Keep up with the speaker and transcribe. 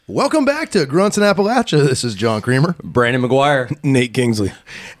Welcome back to Grunts in Appalachia. This is John Creamer. Brandon McGuire. Nate Kingsley.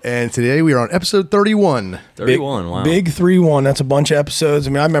 And today we are on episode 31. 31, wow. Big 3-1. That's a bunch of episodes. I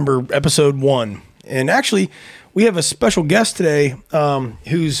mean, I remember episode 1. And actually, we have a special guest today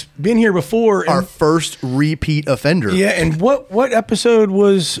who's been here before. Our first repeat offender. Yeah, and what episode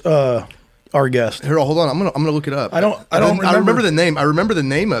was our guest? Here, hold on. I'm gonna look it up. I don't remember. I remember the name. I remember the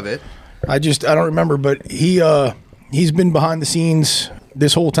name of it. I don't remember, but he's been behind the scenes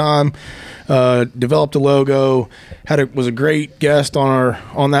this whole time. Developed a logo. Was a great guest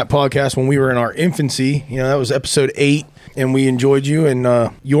on that podcast when we were in our infancy. You know, that was episode 8, and we enjoyed you. And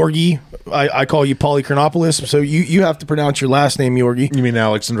Yorgi, I call you Polychronopoulos, so you have to pronounce your last name, Yorgi. You mean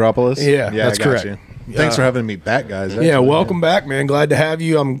Alexandropoulos? Yeah, that's I got correct. you. Thanks for having me back, guys. Yeah, welcome back, man. Glad to have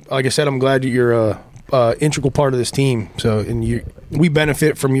you. Like I said, I'm glad that you're integral part of this team. So, and we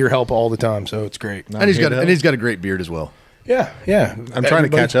benefit from your help all the time. So it's great. And he's got a great beard as well. Yeah. I'm trying to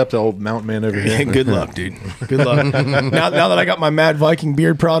catch up to old mountain man over here. Good luck, dude. Good luck. now that I got my Mad Viking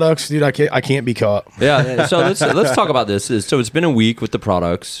beard products, dude, I can't be caught. Yeah, so let's talk about this. So it's been a week with the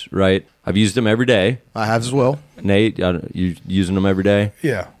products, right? I've used them every day. I have as well. Nate, you using them every day?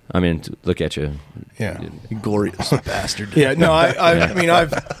 Yeah. I mean, look at you. Yeah. You glorious bastard. Yeah. No, I mean,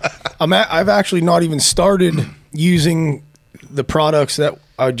 I've actually not even started using the products that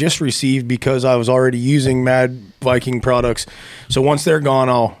I just received because I was already using Mad Viking products. So once they're gone,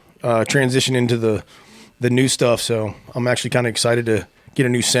 I'll transition into the new stuff. So I'm actually kind of excited to get a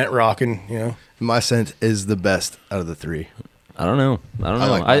new scent rocking. You know, My scent is the best out of the 3. I don't know.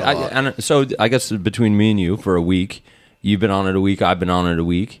 So I guess between me and you for a week, you've been on it a week. I've been on it a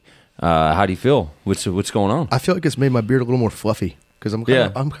week. How do you feel? What's going on? I feel like it's made my beard a little more fluffy because I'm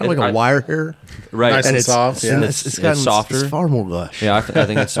kind of like a wire hair. Right. Nice and it's soft. And Yeah. it's gotten softer. It's far more lush. Yeah, I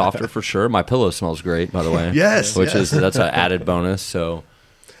think it's softer for sure. My pillow smells great, by the way. Yes, That's an added bonus. So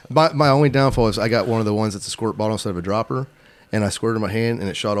My only downfall is I got one of the ones that's a squirt bottle instead of a dropper, and I squirted in my hand and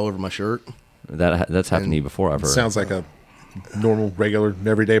it shot all over my shirt. that's happened to you before. I've heard. Sounds like a normal, regular,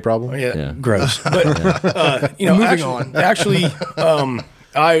 everyday problem. Yeah. gross. But Moving on. Actually,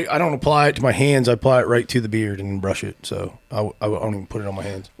 I don't apply it to my hands. I apply it right to the beard and brush it. So I don't even put it on my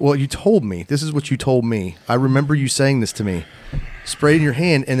hands. Well, you told me. This is what you told me. I remember you saying this to me. Spray it in your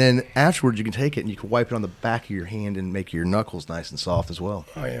hand, and then afterwards you can take it and you can wipe it on the back of your hand and make your knuckles nice and soft as well.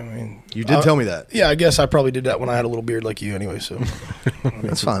 I mean, You did tell me that. Yeah, I guess I probably did that when I had a little beard like you, anyway. So,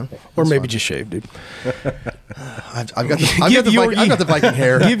 That's fine. or maybe just shave, dude. I've got the Viking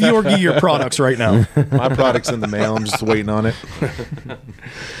hair. Give Yorgi your products right now. My product's in the mail. I'm just waiting on it.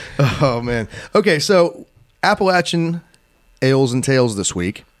 Oh man. Okay, so Appalachian ales and tales this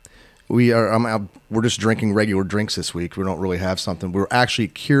week. We're just drinking regular drinks this week. We don't really have something. We're actually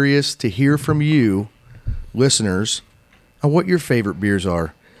curious to hear from you, listeners, on what your favorite beers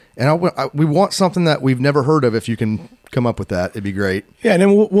are. And we want something that we've never heard of. If you can come up with that, it'd be great. Yeah, and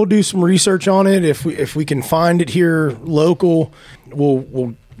then we'll do some research on it. If we can find it here local,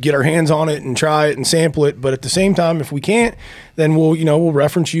 we'll get our hands on it and try it and sample it. But at the same time, if we can't, then we'll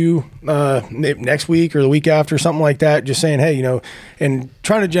reference you next week or the week after, something like that. Just saying, hey, and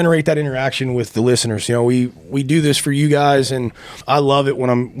trying to generate that interaction with the listeners. We do this for you guys, and I love it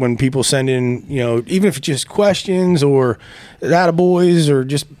when people send in, even if it's just questions or attaboys or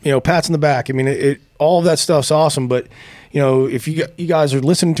just pats on the back. I mean, all of that stuff's awesome, but if you guys are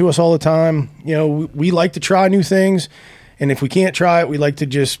listening to us all the time, we like to try new things. And if we can't try it, we like to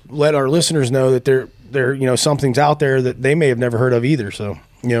just let our listeners know that there something's out there that they may have never heard of either. So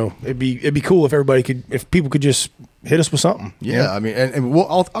it'd be cool if people could just hit us with something. Yeah, I mean, and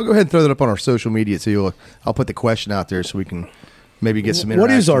I'll go ahead and throw that up on our social media too. I'll put the question out there so we can maybe get some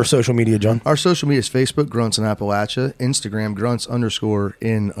interaction. What is our social media, John? Our social media is Facebook, Grunts in Appalachia, Instagram,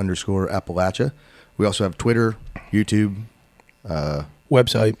 Grunts_in_Appalachia. We also have Twitter, YouTube,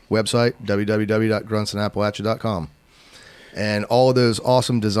 website, www.gruntsinAppalachia.com. And all of those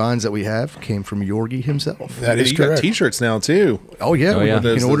awesome designs that we have came from Yorgi himself. That is You correct. got T-shirts now too. Oh yeah, Oh, yeah. you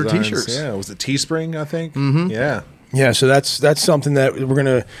can order Designs. T-shirts. Yeah, was it Teespring? I think. Mm-hmm. Yeah. Yeah, so that's something that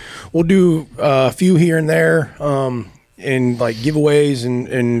we'll do a few here and there, and like giveaways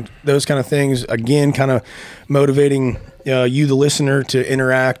and those kind of things. Again, kind of motivating you, the listener, to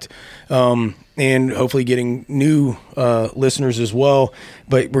interact, and hopefully getting new listeners as well.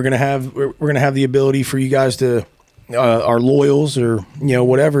 But we're gonna have the ability for you guys to. Our loyals or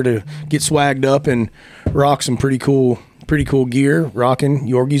whatever to get swagged up and rock some pretty cool gear rocking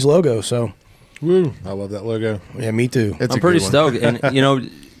Yorgi's logo. So Woo! I love that logo. yeah, me too. It's I'm a pretty good one. stoked,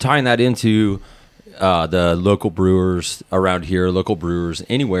 and tying that into the local brewers around here, local brewers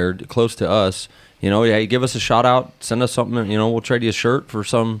anywhere close to us. hey, give us a shout out, send us something. We'll trade you a shirt for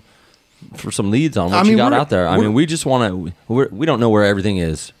some leads on what you got out there. We just want to. We don't know where everything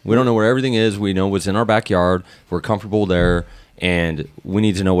is. We don't know where everything is. We know what's in our backyard. We're comfortable there, and we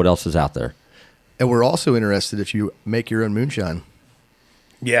need to know what else is out there. And we're also interested if you make your own moonshine.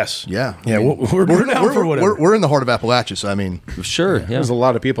 Yes. Yeah. Yeah. We're down for whatever. We're in the heart of Appalachia, so I mean, sure. Yeah. There's a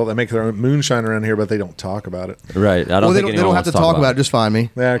lot of people that make their own moonshine around here, but they don't talk about it. Right. I don't think they don't have to talk about it. Just find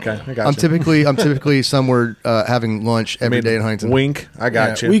me. Yeah. Okay. I got I'm you. typically somewhere having lunch every day in Huntington. Wink. I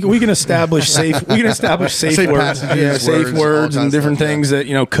got you. We can establish safe. We can establish safe words. Passages, safe words all and different stuff, things that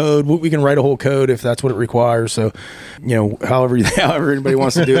code. We can write a whole code if that's what it requires. So, however anybody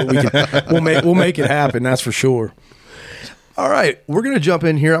wants to do it, we'll make it happen. That's for sure. All right, we're going to jump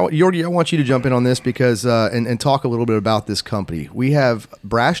in here. Yorgi, I want you to jump in on this because and talk a little bit about this company. We have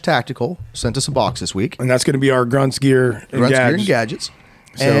Brash Tactical sent us a box this week. And that's going to be our Grunts Gear and Gadgets.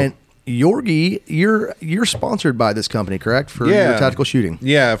 So, and Yorgi, you're sponsored by this company, correct? For your tactical shooting.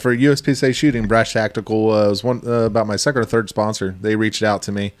 Yeah, for USPSA shooting, Brash Tactical was one about my second or third sponsor. They reached out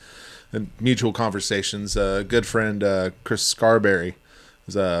to me in mutual conversations. A good friend, Chris Scarberry,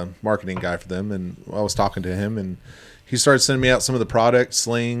 was a marketing guy for them, and I was talking to him, and he started sending me out some of the products,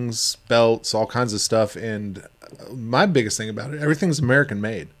 slings, belts, all kinds of stuff. And my biggest thing about it, everything's American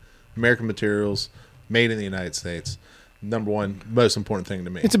made, American materials, made in the United States. Number one, most important thing to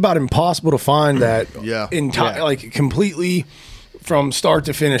me. it's about impossible to find that like completely from start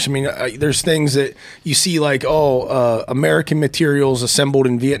to finish. I mean, there's things that you see like, American materials assembled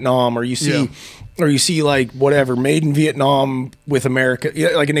in Vietnam, or you see like whatever made in Vietnam with America.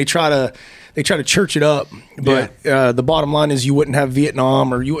 Like, and they try to church it up, but the bottom line is you wouldn't have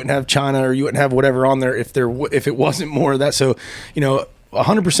Vietnam, or you wouldn't have China, or you wouldn't have whatever on there if it wasn't more of that. So,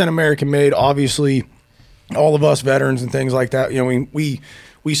 100% American made. Obviously, all of us veterans and things like that.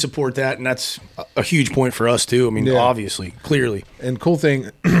 We support that, and that's a huge point for us too. I mean, obviously, clearly. And cool thing,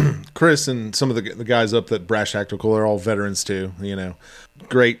 Chris and some of the guys up at Brash Tactical are all veterans too.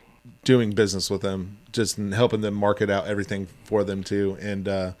 Great doing business with them, just in helping them market out everything for them too, and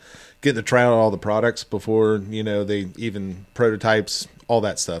getting to try out all the products before they even prototypes, all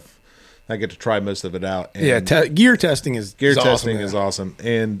that stuff. I get to try most of it out. And gear testing is awesome,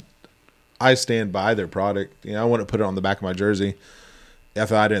 and I stand by their product. I want to put it on the back of my jersey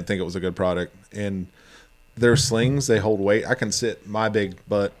if I didn't think it was a good product. And their slings, they hold weight. I can sit my big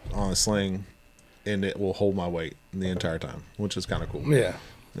butt on a sling, and it will hold my weight the entire time, which is kind of cool. Yeah.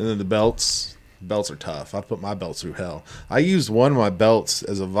 And then the belts are tough. I've put my belts through hell. I used one of my belts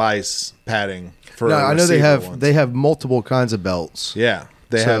as a vise padding for. I know they have multiple kinds of belts. Yeah,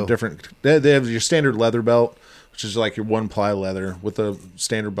 they have different. They have your standard leather belt, which is like your 1-ply leather with a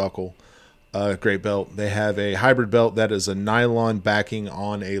standard buckle. Great belt. They have a hybrid belt that is a nylon backing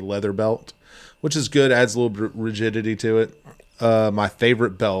on a leather belt, which is good. Adds a little bit of rigidity to it. My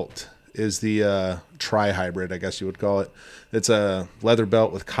favorite belt is the tri-hybrid, I guess you would call it. It's a leather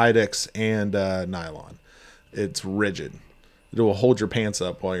belt with Kydex and nylon. It's rigid. It will hold your pants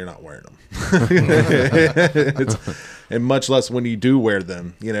up while you're not wearing them. And much less when you do wear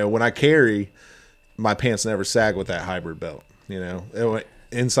them. When I carry, my pants never sag with that hybrid belt.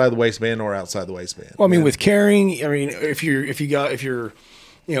 Inside the waistband or outside the waistband. Well, I mean, with carrying, if you're even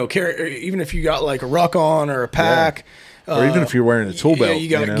if you got like a ruck on or a pack, or even if you're wearing a tool belt, you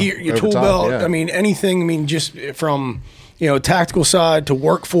got your tool belt. Yeah. I mean, anything. I mean, just from tactical side to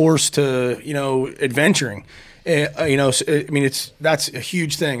workforce to adventuring. That's a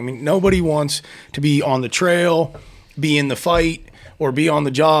huge thing. I mean, nobody wants to be on the trail, be in the fight, or be on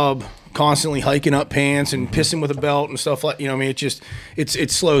the job constantly hiking up pants and pissing with a belt and stuff like,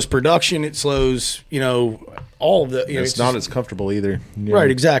 it slows production. It slows, all of the, it's not as comfortable either.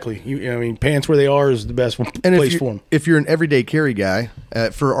 Right. Exactly. Pants where they are is the best place for them. If you're an everyday carry guy,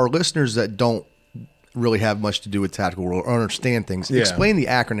 for our listeners that don't really have much to do with tactical or understand things, explain the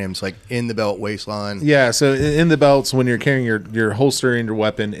acronyms like in the belt, waistline. Yeah. So in the belts, when you're carrying your holster and your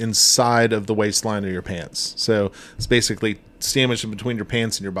weapon inside of the waistline of your pants. So it's basically sandwiched in between your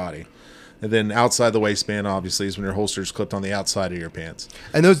pants and your body. And then outside the waistband, obviously, is when your holster is clipped on the outside of your pants.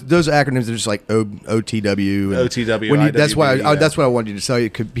 And those acronyms are just like OTW. And OTW. That's what I wanted you to tell you,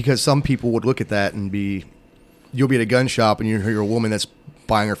 because some people would look at that and you'll be at a gun shop and you're a woman that's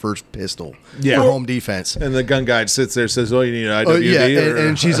buying her first pistol for home defense. And the gun guide sits there and says, you need an IWD?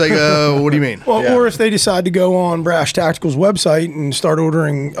 And she's like, what do you mean? Well, or if they decide to go on Brash Tactical's website and start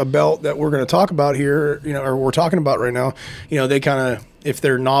ordering a belt that we're going to talk about here, or we're talking about right now, they kind of, if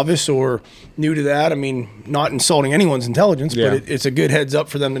they're novice or new to that, I mean, not insulting anyone's intelligence, but it's a good heads up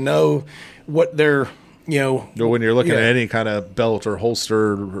for them to know what they're when you're looking at any kind of belt or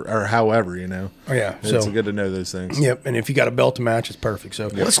holster or however, Oh, yeah. it's good to know those things. Yep. And if you got a belt to match, it's perfect. So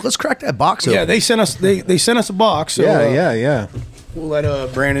let's crack that box open. Yeah, they sent us a box. So, Yeah. We'll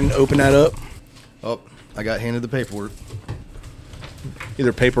let Brandon open that up. Oh, I got handed the paperwork.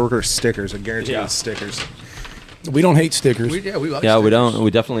 Either paperwork or stickers. I guarantee it's stickers. We don't hate stickers. We like Yeah, stickers. we don't.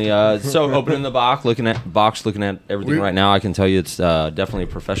 We definitely. So opening the looking at everything right now, I can tell you it's definitely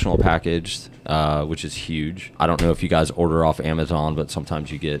professional packaged, which is huge. I don't know if you guys order off Amazon, but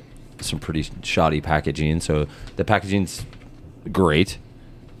sometimes you get some pretty shoddy packaging. So the packaging's great.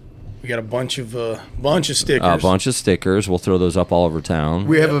 We got a bunch of stickers. A bunch of stickers. We'll throw those up all over town.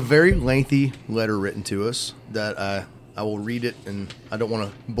 We have a very lengthy letter written to us that I will read it, and I don't want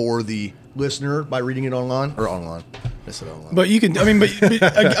to bore the listener by reading it online. I said online. But you can. I mean, but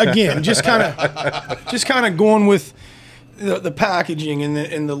again, just kind of going with the packaging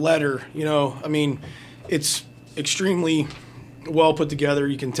and the letter. I mean, it's extremely well put together.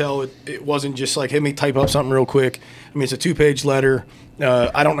 You can tell it wasn't just like, hey, let me type up something real quick. I mean, it's a 2-page letter.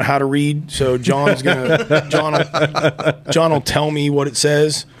 I don't know how to read, so John will tell me what it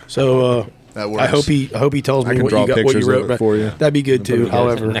says. So that works. I hope he tells me can what draw you pictures wrote of it for you. That'd be good too.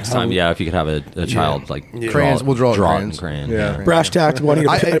 However, next time, if you could have a child Crayons, we'll draw it in in crayon. crayon. Brash Tactical. I need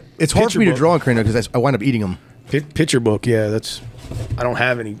a it's hard for me to book. draw in crayon because I wind up eating them. Picture book. Yeah, I don't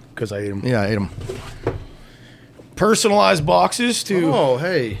have any because I ate them. Yeah, I ate them. Personalized boxes to Oh,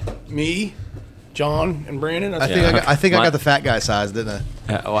 hey. me, John, and Brandon. I think I got the fat guy size, didn't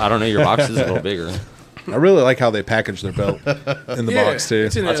I? Well, I don't know. Your box is a little bigger. I really like how they package their belt in the box too.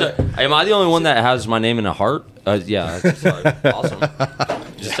 It's in Am I the only one that has my name in a heart? Yeah. Sorry. Awesome.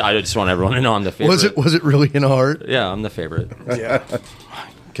 I just want everyone to know I'm the favorite. Was it really in a heart? Yeah, I'm the favorite. yeah.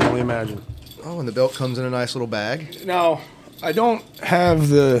 Can only imagine. Oh, and the belt comes in a nice little bag. Now, I don't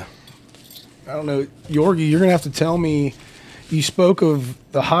have I don't know, Yorgi, you're going to have to tell me, you spoke of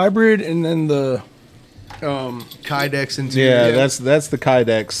the hybrid and then the... Kydex and that's the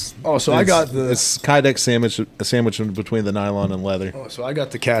Kydex. Oh, so I got it's Kydex sandwich in between the nylon and leather. Oh, so I got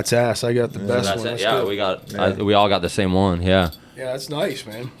the cat's ass. I got the best That's one. it. That's Yeah, good. we all got the same one. Yeah. Yeah, that's nice,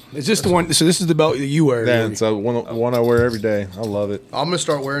 man. Is this the one? So this is the belt that you wear? Yeah, Yorgi? it's one I wear every day. I love it. I'm going to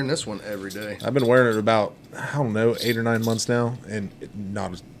start wearing this one every day. I've been wearing it about, I don't know, 8 or 9 months now, and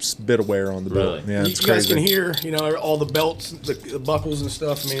not a bit of wear on the belt. Really? Yeah, You it's guys crazy. can hear, all the belts, the buckles and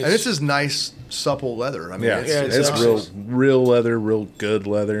stuff. I mean, And this is nice, supple leather. I mean, Yeah, it's it's real leather, real good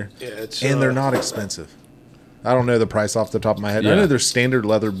leather. Yeah, it's and they're not expensive. I don't know the price off the top of my head. I Yeah. know their standard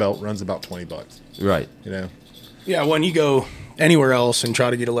leather belt runs about $20. Right. Yeah, when you go anywhere else and try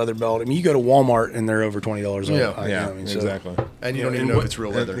to get a leather belt, I mean, you go to Walmart and they're over $20. Yeah. Exactly. And you don't even know if it's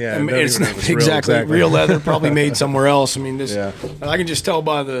real leather. Yeah, I mean, don't it's even know not if it's real, exactly real leather, probably made somewhere else. I mean, this. Yeah. And I can just tell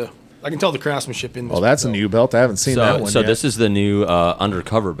by I can tell the craftsmanship in this. Oh, that's a belt. new belt. I haven't seen that one So yet. this is the new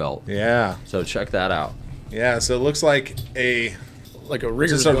undercover belt. Yeah. So check that out. Yeah, so it looks like like a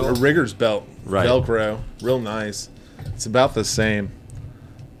rigger's just a belt. rigger's belt. Right. Velcro. Real nice. It's about the same.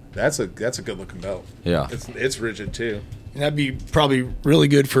 That's a good looking belt. Yeah. It's rigid too. And that'd be probably really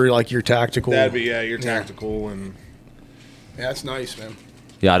good for like your tactical. That'd be your tactical and Yeah, that's nice, man.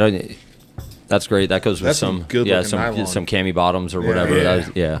 Yeah, I don't. That's great. That goes with That's some good-looking nylon. some cami bottoms or whatever. Yeah.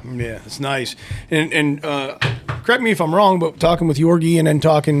 Yeah. Yeah, it's nice. And correct me if I'm wrong, but talking with Yorgi and then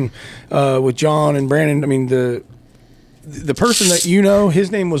talking with John and Brandon, I mean the person that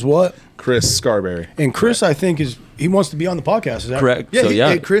his name was what? Chris Scarberry. And Chris, I think he wants to be on the podcast. Is that Correct. Yeah, so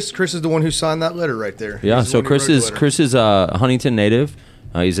hey, Chris is the one who signed that letter right there. Yeah, He's the so one who wrote the letter. Chris is a Huntington native.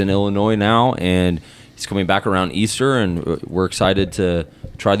 He's in Illinois now, and he's coming back around Easter, and we're excited to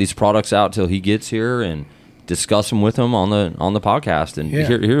try these products out till he gets here and discuss them with him on the podcast and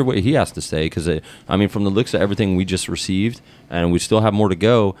hear what he has to say. Because I mean, from the looks of everything we just received, and we still have more to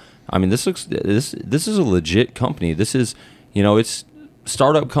go. I mean, this is a legit company. This is, it's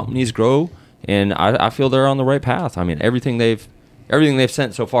startup companies grow, and I feel they're on the right path. I mean, everything they've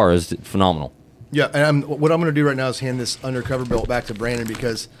sent so far is phenomenal. Yeah, and what I'm going to do right now is hand this undercover belt back to Brandon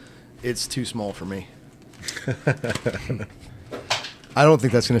because it's too small for me. I don't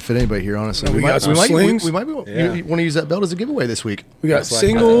think that's going to fit anybody here, honestly. No, we got some might, slings. we might be. Yeah. You want to use that belt as a giveaway this week? We got That's like-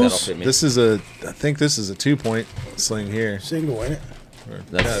 singles. That'll fit me. I think this is a 2-point sling here. Single in it.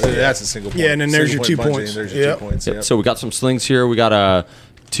 That's a single point. Yeah, and then there's your 2 Single point points. bungee, and there's your Yep. 2 points. Yep. Yep. So we got some slings here. We got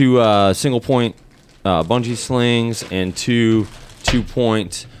two single point bungee slings and two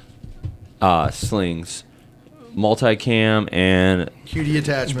 2-point slings, multicam, and QD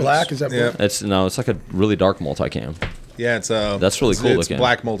attachments. Black, is that Yeah. black? it's like a really dark multicam. Yeah, it's That's really cool it's looking.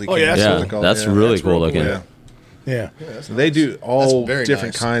 black multi. Oh, yeah, Yeah, that's really cool looking. Yeah. Yeah. So they do all very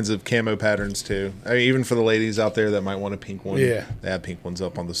different nice. kinds of camo patterns too. I mean, even for the ladies out there that might want a pink one, Yeah. they have pink ones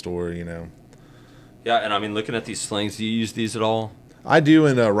up on the store. Yeah, and I mean, looking at these slings, do you use these at all? I do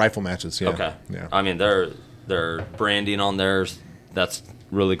in rifle matches. Yeah. Okay. Yeah. I mean, their branding on theirs, that's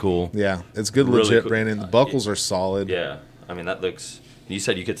really cool. Yeah, it's good, Really legit cool. branding. The buckles are solid. Yeah. I mean, that looks. You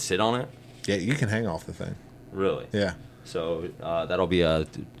said you could sit on it. Yeah, you can hang off the thing. Really? Yeah. So that'll be a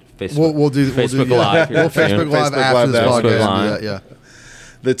Facebook. We'll do Facebook yeah. Live. We'll Facebook Live Facebook after Live, this Facebook podcast. Live. Yeah.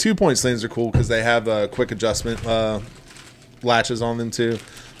 The 2-point slings are cool because they have quick adjustment latches on them too.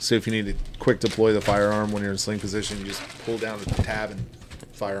 So if you need to quick deploy the firearm when you're in sling position, you just pull down the tab and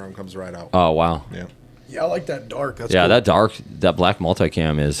firearm comes right out. Oh wow. Yeah. Yeah, I like that dark. That's Yeah, cool. that black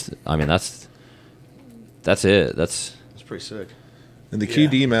multicam is. I mean, that's it. That's It's pretty sick. And the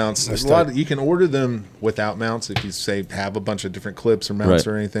QD mounts, That's there's a lot. tight. You can order them without mounts if you say have a bunch of different clips or mounts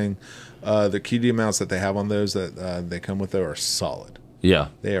Right. or anything. The QD mounts that they have on those that they come with though are solid. yeah.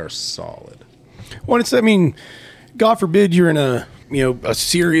 They are solid. Well, it's, I mean, God forbid you're in a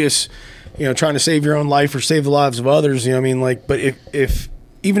serious, trying to save your own life or save the lives of others. You know what I mean? Like, but if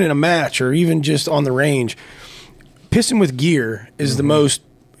even in a match or even just on the range, pissing with gear is the most,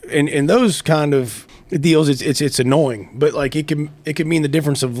 in those kind of deals, it's annoying, but like it can mean the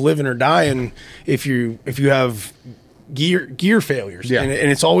difference of living or dying if you have gear failures. Yeah.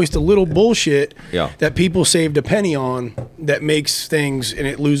 And it's always the little bullshit Yeah. that people saved a penny on that makes things, and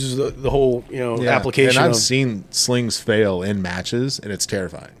it loses the whole application. And I've of, seen slings fail in matches, and it's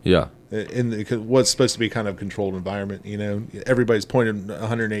terrifying. Yeah. In what's supposed to be kind of a controlled environment, everybody's pointing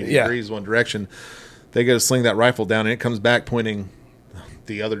 180 Yeah. degrees one direction. They go to sling that rifle down, and it comes back pointing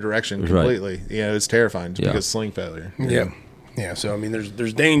the other direction Right. completely. It's terrifying just Yeah. because sling failure. Yeah. So I mean,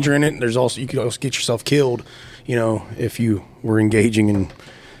 there's danger in it. And there's also, you could also get yourself killed, if you were engaging in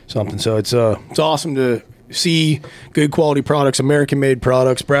something. So it's awesome to see good quality products, American made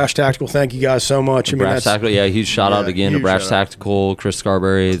products. Brash Tactical, thank you guys so much. I mean, Brash Tactical, huge shout out again to huge Brash shout out. Tactical, Chris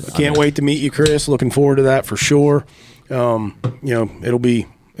Scarberry. can't wait to meet you, Chris. Looking forward to that for sure. It'll be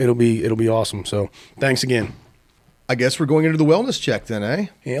awesome. So thanks again. I guess we're going into the wellness check then, eh?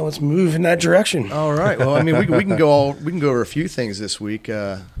 Yeah, let's move in that direction. All right. Well, I mean, we can go over a few things this week.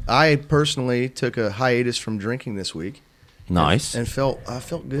 I personally took a hiatus from drinking this week. Nice. And I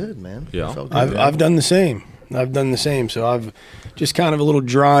felt good, man. Yeah. I felt good. I've done the same. So I've just kind of a little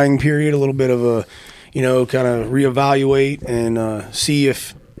drying period, a little bit of a, kind of reevaluate and see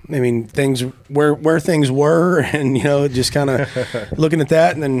if, things where things were, and just kind of looking at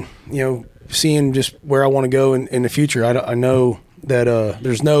that, and then seeing just where I want to go in the future. I know that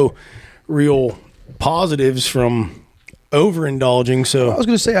there's no real positives from overindulging. So I was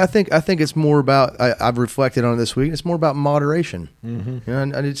going to say, I think it's more about. I've reflected on it this week. It's more about moderation.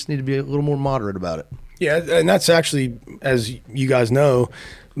 Mm-hmm. I just need to be a little more moderate about it. yeah, and that's actually, as you guys know,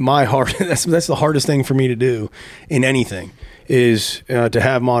 my heart. That's the hardest thing for me to do in anything, is to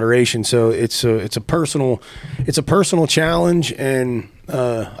have moderation. So it's a personal challenge, and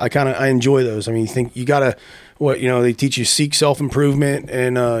I enjoy those. I mean, you think you gotta, they teach you seek self-improvement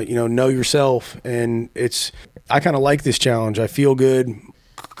and know yourself, and I kind of like this challenge. I feel good,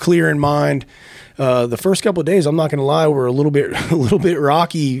 clear in mind. The first couple of days, I'm not going to lie, were a little bit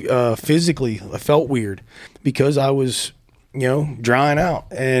rocky physically. I felt weird because I was drying out,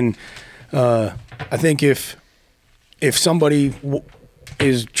 and I think if somebody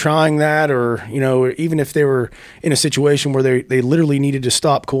is trying that, or even if they were in a situation where they literally needed to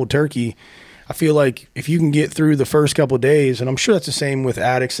stop cold turkey, I feel like if you can get through the first couple of days, and I'm sure that's the same with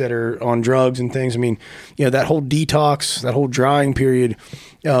addicts that are on drugs and things. I mean, that whole detox, that whole drying period.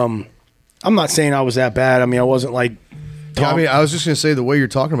 I'm not saying I was that bad. I mean, I wasn't like. I mean, I was just going to say, the way you're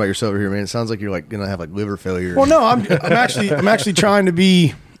talking about yourself here, man, it sounds like you're like going to have like liver failure. Well, no, I'm actually trying to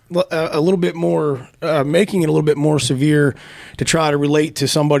be a little bit more, making it a little bit more severe to try to relate to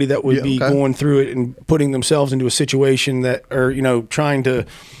somebody that would be going through it and putting themselves into a situation that, or trying to,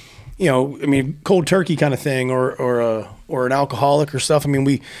 cold turkey kind of thing, or an alcoholic or stuff. I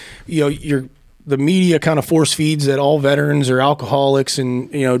mean, the media kind of force feeds that all veterans are alcoholics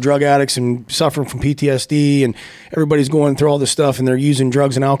and drug addicts and suffering from PTSD, and everybody's going through all this stuff, and they're using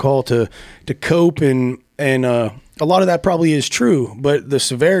drugs and alcohol to cope, and a lot of that probably is true, but the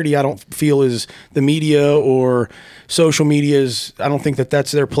severity I don't feel is the media or social media's. I don't think that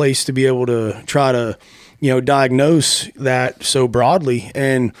that's their place to be able to try to diagnose that so broadly.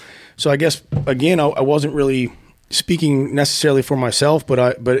 And so I guess again, I wasn't really speaking necessarily for myself,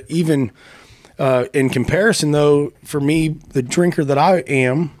 but even in comparison, though, for me, the drinker that I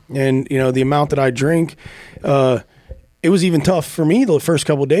am, and the amount that I drink, it was even tough for me the first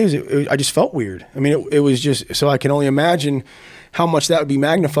couple of days. I just felt weird. I mean, it was just, so I can only imagine how much that would be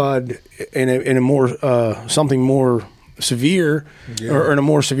magnified in a more, something more severe or in a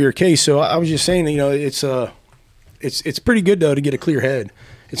more severe case. So I was just saying, you know, it's pretty good though to get a clear head.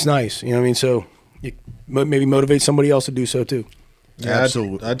 It's nice. You know what I mean? So you maybe motivate somebody else to do so too. Yeah,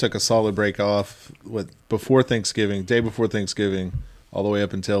 absolutely. I took a solid break off before Thanksgiving, day before Thanksgiving, all the way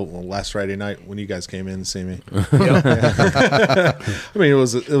up until last Friday night when you guys came in to see me. I mean, it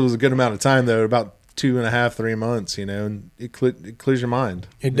was a good amount of time though, about 2.5, 3 months, you know, and it clears your mind.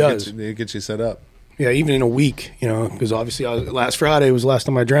 It does. It gets you set up. Yeah, even in a week, you know, because obviously last Friday was the last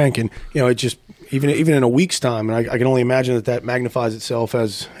time I drank, and you know, it just even in a week's time, and I can only imagine that magnifies itself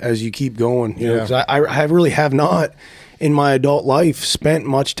as you keep going. You know, because I really have not in my adult life spent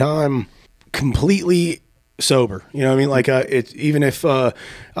much time completely sober. You know what I mean? Like it's even if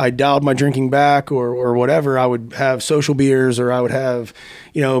I dialed my drinking back or whatever, I would have social beers, or I would have,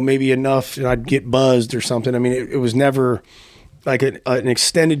 you know, maybe enough and I'd get buzzed or something. I mean, it was never like an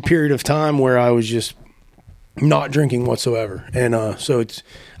extended period of time where I was just not drinking whatsoever. And so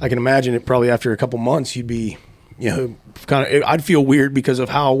I can imagine it probably after a couple months, you'd be, you know, I'd feel weird because of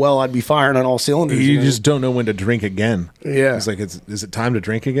how well I'd be firing on all cylinders. You just don't know when to drink again. Yeah. It's like, is it time to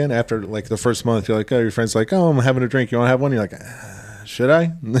drink again? After like the first month, you're like, oh, your friend's like, oh, I'm having a drink. You want to have one? You're like, should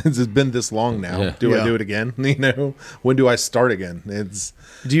I? It's been this long now. Yeah. Do I do it again? You know, when do I start again?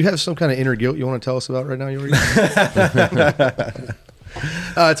 Do you have some kind of inner guilt you want to tell us about right now, Yorgi?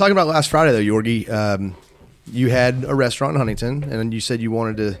 Talking about last Friday, though, Yorgi, you had a restaurant in Huntington, and you said you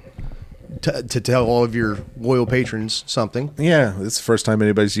wanted to tell all of your loyal patrons something. Yeah, it's the first time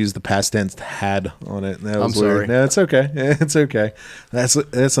anybody's used the past tense "had" on it. That was I'm sorry. weird. No, it's okay. It's okay.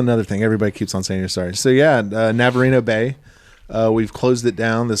 That's another thing. Everybody keeps on saying you're sorry. So yeah, Navarino Bay. We've closed it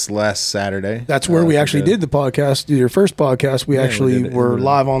down this last Saturday. That's where we actually did the podcast. Your first podcast, we actually were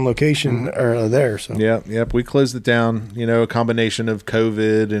live on location there. So Yep. We closed it down. You know, a combination of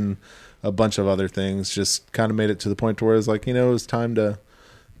COVID and a bunch of other things just kind of made it to the point to where it was like, you know, it was time to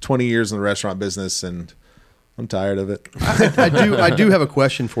 20 years in the restaurant business, and I'm tired of it. I do have a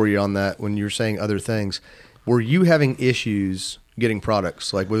question for you on that. When you're saying other things, were you having issues getting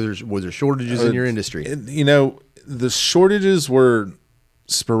products? Like, were there shortages in your industry? You know, the shortages were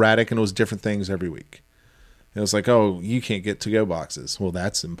sporadic, and it was different things every week. It was like, oh, you can't get to-go boxes. Well,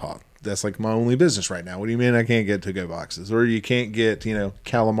 that's impossible. That's like my only business right now. What do you mean I can't get to-go boxes? Or you can't get, you know,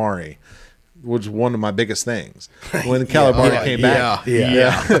 calamari, which was one of my biggest things. When the calamari came back,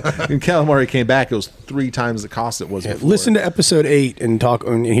 when calamari came back, it was 3 times the cost it was before. Listen to episode 8 and talk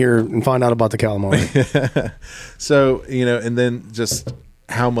and hear and find out about the calamari. So, you know, and then just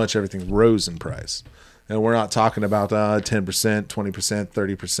how much everything rose in price. And we're not talking about 10%, 20%,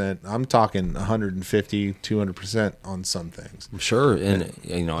 30%. I'm talking 150, 200% on some things. Sure. And,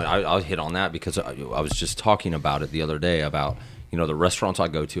 you know, I'll hit on that because I was just talking about it the other day about, you know, the restaurants I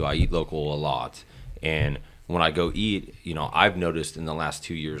go to, I eat local a lot. And when I go eat, you know, I've noticed in the last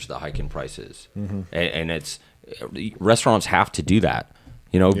 2 years the hike in prices. Mm-hmm. And it's restaurants have to do that,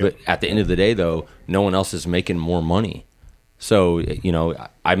 you know, but at the end of the day, though, no one else is making more money. So, you know,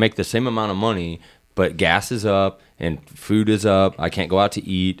 I make the same amount of money, but gas is up and food is up. I can't go out to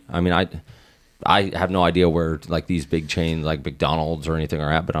eat. I mean, I have no idea where like these big chains like McDonald's or anything are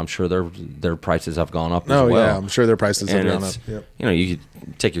at, but I'm sure their prices have gone up as well. Yeah, I'm sure their prices have gone up. Yep. You know, you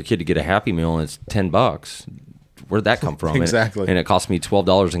could take your kid to get a Happy Meal and it's $10. Where'd that come from? Exactly. And it cost me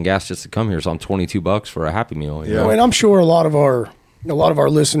 $12 in gas just to come here, so I'm $22 for a Happy Meal. You know? And I'm sure a lot of our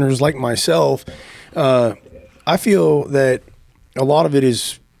listeners, like myself, I feel that a lot of it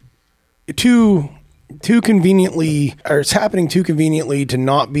is too conveniently, or it's happening too conveniently to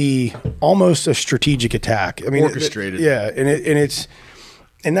not be almost a strategic attack. I mean, orchestrated.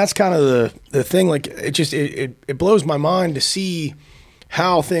 And that's kind of the thing. Like it blows my mind to see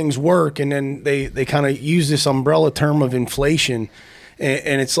how things work, and then they kind of use this umbrella term of inflation,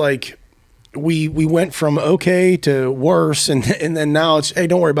 and it's like we went from okay to worse, and then now it's, hey,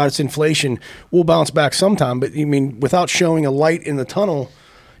 don't worry about it, it's inflation. We'll bounce back sometime. But I mean, without showing a light in the tunnel.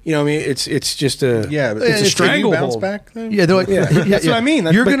 You know, I mean, it's just a it's a stranglehold. Back though? Yeah, they're like, that's what I mean.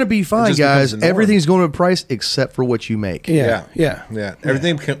 You're going to be fine, guys. Everything's going to price except for what you make. Yeah.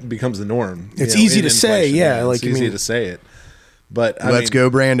 Everything becomes the norm. It's easy to say, like it's easy to say it. But let's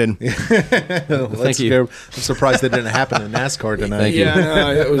go, Brandon. Let's go. I'm surprised that didn't happen in NASCAR tonight. Thank you.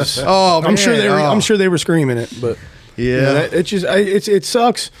 No, it was. I'm sure they were screaming it, but it just it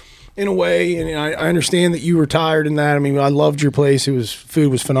sucks. In a way, and I understand that you were tired in that. I mean, I loved your place.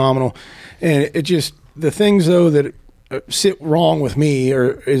 Food was phenomenal, and it just the things though that sit wrong with me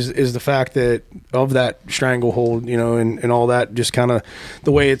or is the fact that of that stranglehold, and all that, just kind of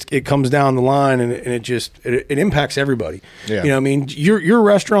the way it comes down the line, and it impacts everybody. Yeah. I mean, your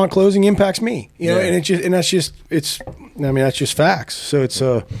restaurant closing impacts me, and that's just facts. So it's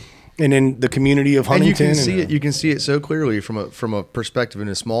and in the community of Huntington, and you can see it so clearly from a perspective in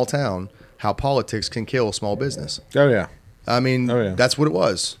a small town, how politics can kill small business. Oh yeah. I mean, that's what it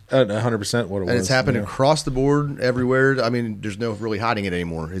was. 100% what it was. And it's happened across the board everywhere. I mean, there's no really hiding it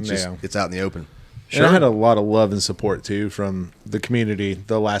anymore. It's just, it's out in the open. Sure. And I had a lot of love and support, too, from the community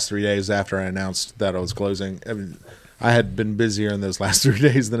the last 3 days after I announced that I was closing. I mean, I had been busier in those last 3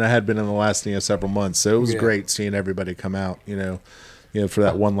 days than I had been in the last several months. So it was great seeing everybody come out, for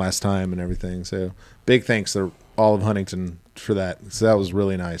that one last time and everything. So big thanks to all of Huntington for that. So that was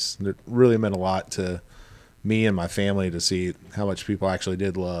really nice. It really meant a lot to me and my family to see how much people actually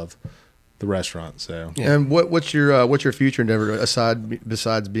did love the restaurant. So, and what's your future endeavor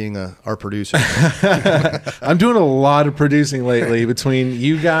besides being our producer? I'm doing a lot of producing lately between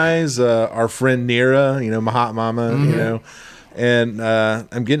you guys, our friend Nira, Mahat Mama, and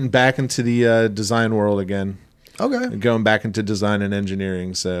I'm getting back into the design world again. Okay, going back into design and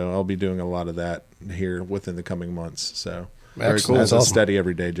engineering. So I'll be doing a lot of that here within the coming months. So very cool. That's a steady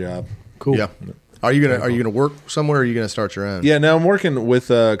everyday job. Cool. Yeah. Are you gonna work somewhere, or are you gonna start your own? Yeah, no, I'm working with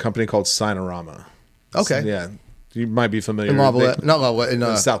a company called Sinorama. Okay. So, yeah, you might be familiar. In Lavalette, not Lavalette,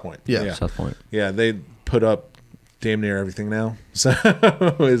 in South Point. Yeah, South Point. Yeah, they put up damn near everything now. So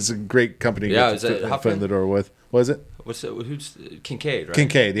it's a great company. Yeah, to get foot in the door with. What is it? Who's Kincaid? Right?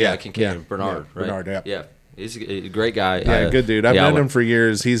 Kincaid. Yeah, Kincaid. Yeah. Bernard. Yeah. Right? Bernard. Yeah. He's a great guy. Yeah, good dude. I've known him for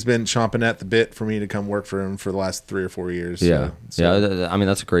years. He's been chomping at the bit for me to come work for him for the last 3 or 4 years. Yeah, so. I mean,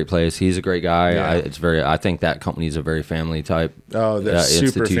 that's a great place. He's a great guy. Yeah. I think that company is a very family type. Oh, they're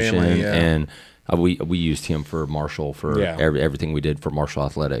super family. Yeah. And we used him for Marshall for everything we did for Marshall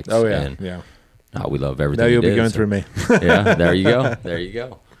Athletics. Oh yeah, and, yeah. We love everything. Now you'll be going through me. Yeah, there you go. There you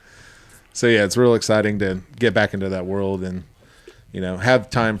go. So yeah, it's real exciting to get back into that world and have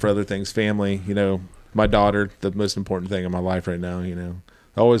time for other things, family. My daughter, the most important thing in my life right now.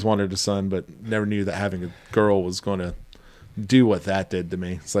 I always wanted a son, but never knew that having a girl was going to do what that did to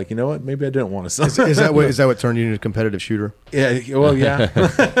me. It's like, you know what? Maybe I didn't want a son. Is that what turned you into a competitive shooter? Yeah. Well, yeah.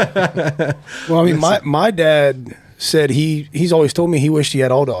 Well, I mean, my dad said he's always told me he wished he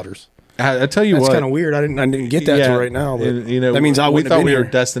had all daughters. I tell you That's what, kind of weird. I didn't get that till right now. But and, that means we thought we were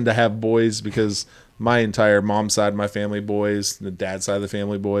here. destined to have boys because my entire mom's side of my family boys, the dad's side of the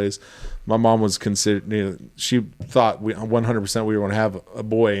family boys. My mom was considered. She thought 100% we were going to have a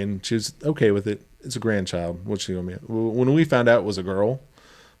boy, and she was okay with it. It's a grandchild. What's she going to be? When we found out it was a girl,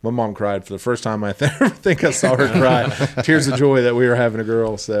 my mom cried for the first time I ever think I saw her cry. Tears of joy that we were having a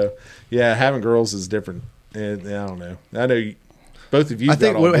girl. So yeah, having girls is different. And I don't know. I know. Both of you. I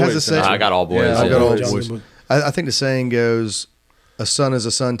think what it has to say. I got all boys. Yeah, I got all boys. I think the saying goes, "A son is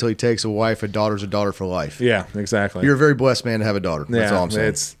a son till he takes a wife. A daughter's a daughter for life." Yeah, exactly. You're a very blessed man to have a daughter. That's all I'm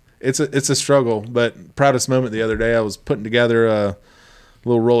saying. It's a struggle, but proudest moment the other day, I was putting together a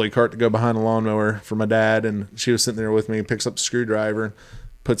little rolly cart to go behind a lawnmower for my dad, and she was sitting there with me, picks up the screwdriver,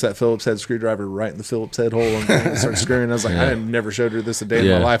 puts that Phillips head screwdriver right in the Phillips head hole, and starts screwing. I was like, I never showed her this a day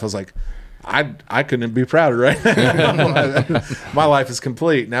in my life. I was like, I couldn't be prouder right now. My life is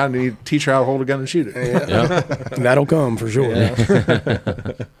complete. Now I need to teach her how to hold a gun and shoot it. That'll come for sure.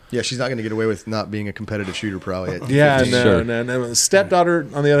 Yeah, she's not going to get away with not being a competitive shooter probably. No. Stepdaughter,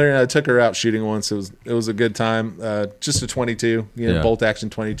 on the other hand, I took her out shooting once. It was a good time. Just a 22, bolt action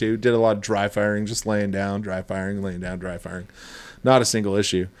 22. Did a lot of dry firing, just laying down, dry firing, laying down, dry firing. Not a single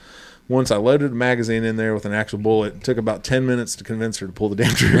issue. Once I loaded a magazine in there with an actual bullet, it took about 10 minutes to convince her to pull the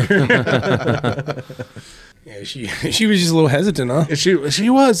damn trigger. Yeah, she was just a little hesitant, huh? She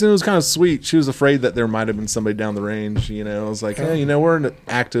was, and it was kind of sweet. She was afraid that there might have been somebody down the range. I was like, hey, we're in an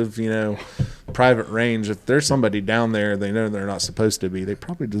active, private range. If there's somebody down there, they know they're not supposed to be. They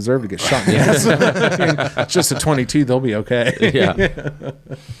probably deserve to get shot in the ass. It's just a 22. They'll be okay. Yeah.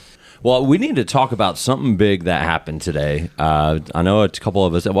 Well, we need to talk about something big that happened today. I know a couple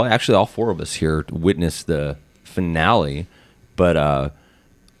of us, well, actually all four of us here witnessed the finale, but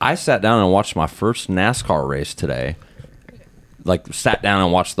I sat down and watched my first NASCAR race today. Like, sat down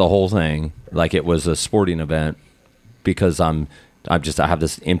and watched the whole thing like it was a sporting event because I have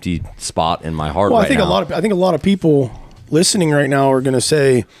this empty spot in my heart right now. I think a lot of people listening right now are going to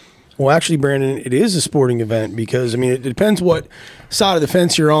say, well, actually, Brandon, it is a sporting event because, it depends what side of the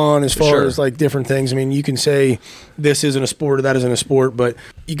fence you're on as far as, like, different things. You can say this isn't a sport or that isn't a sport, but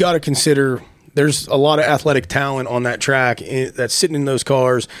you got to consider there's a lot of athletic talent on that track that's sitting in those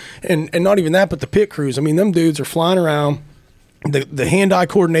cars, and not even that, but the pit crews. I mean, them dudes are flying around, the hand-eye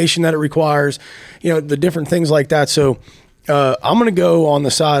coordination that it requires, the different things like that. So I'm going to go on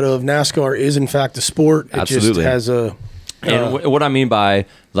the side of NASCAR is in fact a sport. It Absolutely. just has a. And what I mean by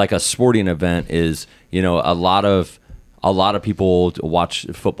like a sporting event is, a lot of people watch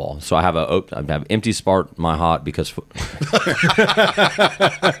football. So I have empty spot in my heart because.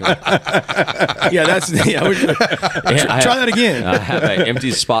 Yeah, that's. Try that again. I have an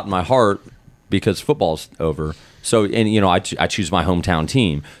empty spot in my heart because football's over. So, and I choose my hometown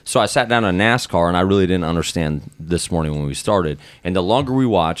team. So I sat down on NASCAR and I really didn't understand this morning when we started. And the longer we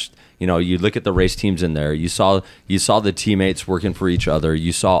watched, you look at the race teams in there. You saw the teammates working for each other.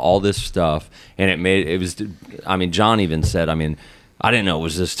 You saw all this stuff, and it was. I mean, John even said, I didn't know it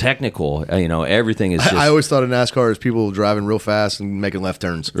was this technical. Everything is. I always thought of NASCAR as people driving real fast and making left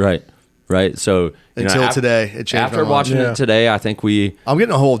turns. Right. So until today, it changed. After watching it today, I think I'm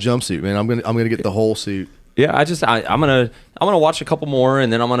getting a whole jumpsuit, man. I'm gonna get the whole suit. Yeah, I'm gonna watch a couple more,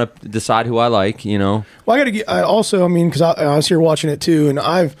 and then I'm gonna decide who I like. Well, I also, because I was here watching it too, and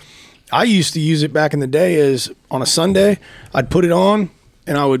I used to use it back in the day as on a Sunday, I'd put it on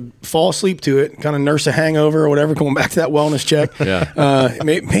and I would fall asleep to it, kind of nurse a hangover or whatever, going back to that wellness check. Yeah.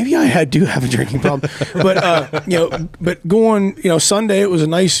 Maybe I do have a drinking problem, but but going, Sunday, it was a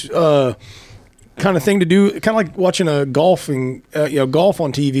nice kind of thing to do, kind of like watching a golf on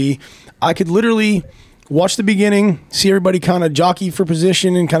TV. I could literally watch the beginning, see everybody kind of jockey for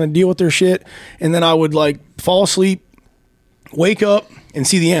position and kind of deal with their shit, and then I would fall asleep, wake up, and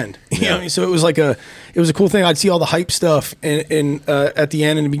see the end. Yeah. So it was a cool thing. I'd see all the hype stuff and at the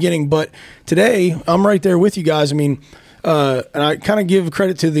end and the beginning. But today, I'm right there with you guys. And I kind of give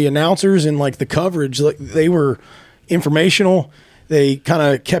credit to the announcers and the coverage. They were informational. They kind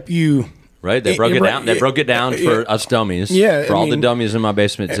of kept you. Right, they broke it down. They broke it down for us dummies. Yeah, for all the dummies in my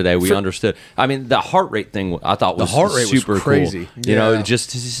basement today, we understood. The heart rate thing I thought was super crazy. Cool. Just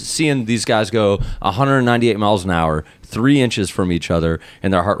seeing these guys go 198 miles an hour, 3 inches from each other,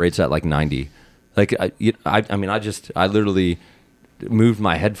 and their heart rate's at 90. I literally moved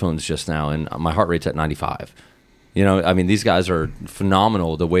my headphones just now, and my heart rate's at 95. These guys are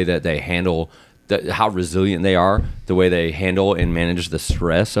phenomenal. The way that they handle. How resilient they are, the way they handle and manage the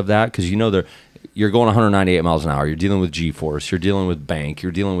stress of that, because you're going 198 miles an hour, you're dealing with G-force, you're dealing with bank,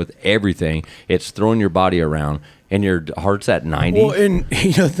 you're dealing with everything. It's throwing your body around, and your heart's at 90. Well, and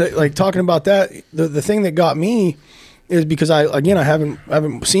talking about that, the thing that got me is because I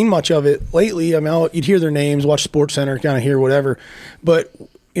haven't seen much of it lately. You'd hear their names, watch SportsCenter, kind of hear whatever, but.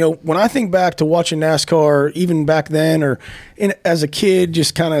 When I think back to watching NASCAR, even back then or as a kid,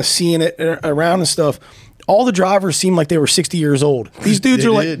 just kind of seeing it around and stuff, all the drivers seemed like they were 60 years old. These dudes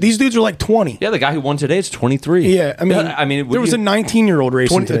are like 20. Yeah, the guy who won today is 23. Yeah, there was a 19-year-old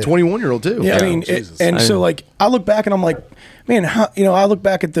racing today. A 21-year-old too. Yeah, so I look back and I'm like, man, I look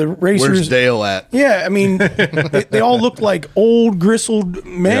back at the racers. Where's Dale at? Yeah, they all look like old grizzled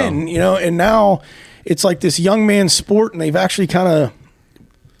men, and now it's like this young man's sport, and they've actually kind of.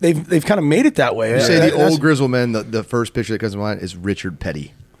 They've kind of made it that way. You say the old grizzled men. The first picture that comes to mind is Richard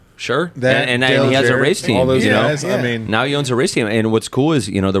Petty. Sure, and he has a race team. All those guys. Yeah. Now he owns a race team, and what's cool is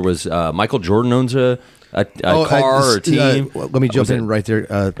there was Michael Jordan owns a car or a team. Let me jump in right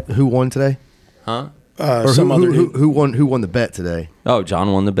there. Who won today? Huh? Who won the bet today? Oh,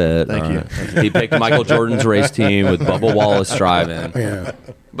 John won the bet. Thank you. He picked Michael Jordan's race team with Bubba Wallace driving. Yeah.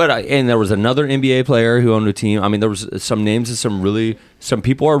 But and there was another NBA player who owned a team. There was some names of some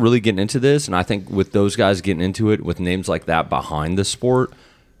people are really getting into this, and I think with those guys getting into it with names like that behind the sport,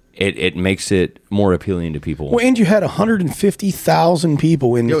 it makes it more appealing to people. Well, and you had 150,000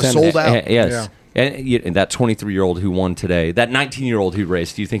 people in the sold out. Yes. Yeah. And that 23-year-old who won today, that 19-year-old who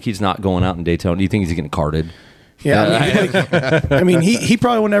raced, do you think he's not going out in Daytona? Do you think he's getting carded? Yeah, he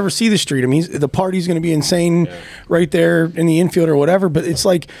probably will never see the street. The party's going to be insane right there in the infield or whatever. But it's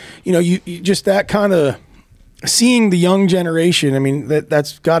you just that kind of seeing the young generation.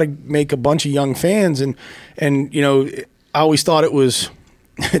 That's got to make a bunch of young fans. And I always thought it was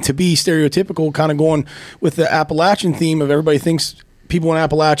to be stereotypical, kind of going with the Appalachian theme of everybody thinks people in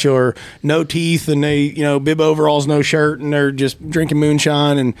Appalachia are no teeth and they, bib overalls, no shirt, and they're just drinking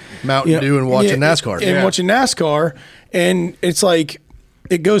moonshine and Mountain Dew and watching NASCAR. And watching NASCAR. And it's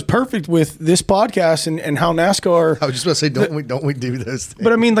it goes perfect with this podcast and how NASCAR. I was just about to say, don't we do those things?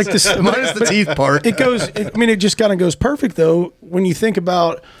 But this minus the teeth part. It just kind of goes perfect though when you think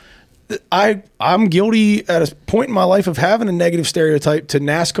about I'm guilty at a point in my life of having a negative stereotype to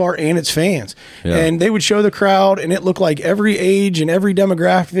NASCAR and its fans. Yeah. And they would show the crowd, and it looked like every age and every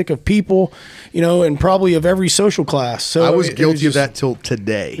demographic of people, and probably of every social class. So I was guilty of that till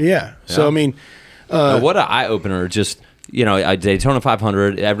today. Yeah. So, I mean. What an eye-opener. Just, a Daytona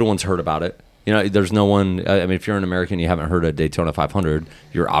 500, everyone's heard about it. There's no one. I mean, if you're an American, you haven't heard of Daytona 500.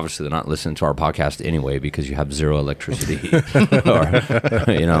 You're obviously not listening to our podcast anyway because you have zero electricity.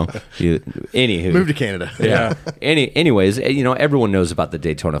 Anywho, move to Canada. Yeah. Anyways, everyone knows about the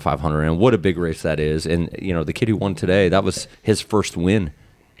Daytona 500 and what a big race that is. And the kid who won today, that was his first win.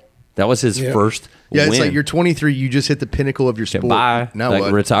 That was his first. Yeah, win. It's like you're 23. You just hit the pinnacle of your sport. Bye. Now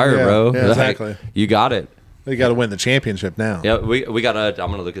what? Retire, bro. Yeah, exactly. You got it. They got to win the championship now. Yeah, we got to. I'm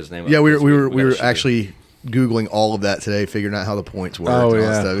gonna look his name up. Yeah, we were actually Googling all of that today, figuring out how the points work. Oh, and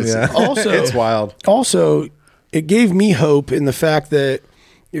yeah. all that stuff. Also, it's wild. Also, it gave me hope in the fact that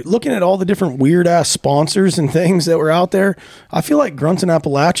looking at all the different weird ass sponsors and things that were out there, I feel like Grunts in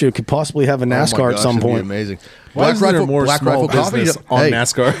Appalachia could possibly have a NASCAR at some it'd be point. amazing. Black Rifle Coffee on hey,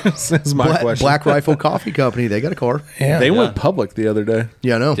 NASCAR is my question. Black Rifle Coffee Company, they got a car. Yeah. They went public the other day.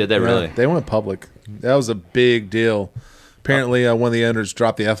 Yeah, I know. Did they really? They went public. That was a big deal. Apparently, one of the owners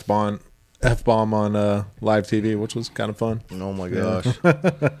dropped the F-bomb on live TV, which was kind of fun. Oh my gosh!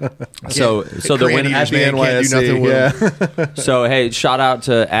 So they're winning at the NYSC. Yeah. So hey, shout out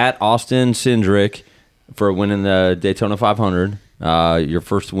to @Austin Cindric for winning the Daytona 500. Your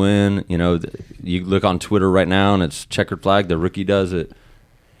first win. You look on Twitter right now, and it's checkered flag. The rookie does it.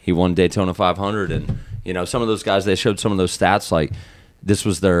 He won Daytona 500, and some of those guys, they showed some of those stats like. This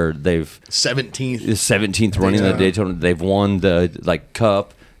was they've 17th running the Daytona. They've won the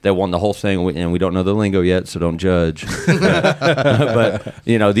cup. They won the whole thing, and we don't know the lingo yet, so don't judge. But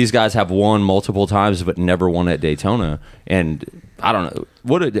these guys have won multiple times, but never won at Daytona. And I don't know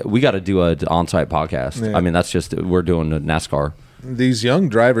we got to do an on-site podcast. Yeah. I mean, that's just we're doing the NASCAR. These young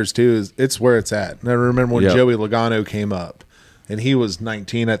drivers too. It's where it's at. And I remember when Joey Logano came up, and he was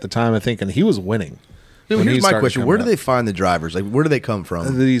 19 at the time, I think, and he was winning. Here's my question: where do they find the drivers? Like, where do they come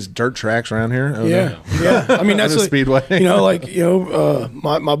from? These dirt tracks around here. Oh, yeah. I mean, that's a speedway.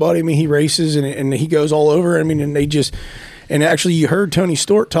 My buddy. I mean, he races and he goes all over. I mean, and they just. And actually, you heard Tony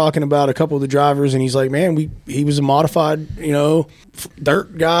Stewart talking about a couple of the drivers, and he's like, "Man, he was a modified,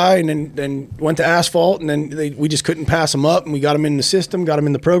 dirt guy, and then went to asphalt, and then we just couldn't pass him up, and we got him in the system, got him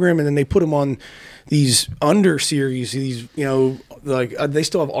in the program, and then they put him on these under series, these like they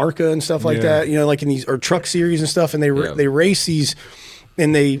still have ARCA and stuff like that, like in these or truck series and stuff, and they race these."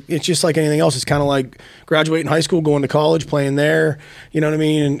 And it's just like anything else. It's kind of like graduating high school, going to college, playing there. You know what I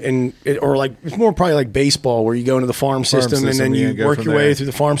mean? Or like it's more probably like baseball, where you go into the farm system and then you work your way through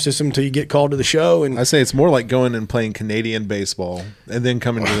the farm system until you get called to the show. And I say it's more like going and playing Canadian baseball and then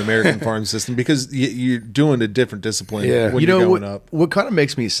coming to the American farm system because you're doing a different discipline. Yeah, when you're going up. What kind of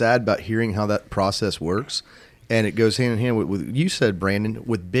makes me sad about hearing how that process works, and it goes hand in hand with you said, Brandon,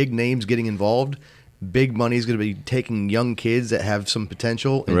 with big names getting involved. Big money is going to be taking young kids that have some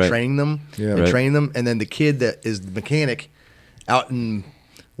potential and training them, and then the kid that is the mechanic out in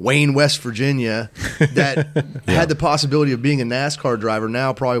Wayne, West Virginia, that had the possibility of being a NASCAR driver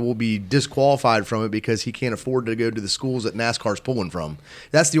now probably will be disqualified from it because he can't afford to go to the schools that NASCAR's pulling from.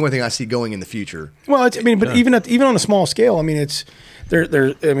 That's the only thing I see going in the future. Well, but even on a small scale, I mean, it's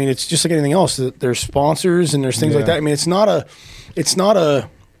it's just like anything else. There's sponsors and there's things like that. I mean, it's not a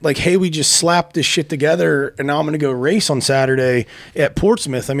like, hey, we just slapped this shit together, and now I'm going to go race on Saturday at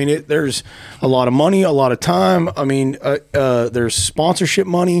Portsmouth. I mean, there's a lot of money, a lot of time. I mean, there's sponsorship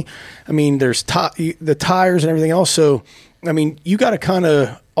money. I mean, there's the tires and everything else. So, I mean, you got to kind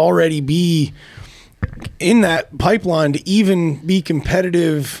of already be in that pipeline to even be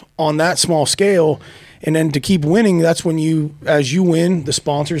competitive on that small scale. And then to keep winning, that's when as you win, the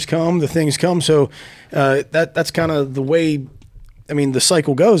sponsors come, the things come. So that's kind of the way. I mean, the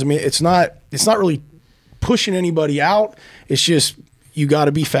cycle goes. I mean, it's not really pushing anybody out. It's just you got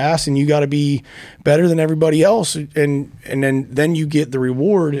to be fast and you got to be better than everybody else, and then you get the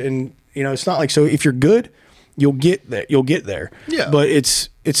reward. And it's not like, so if you're good, you'll get there. You'll get there. Yeah. But it's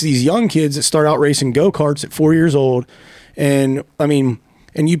these young kids that start out racing go-karts at 4 years old, and I mean.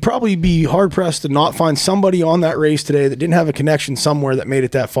 And you'd probably be hard-pressed to not find somebody on that race today that didn't have a connection somewhere that made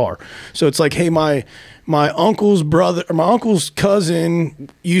it that far. So it's like, hey, my uncle's brother or my uncle's cousin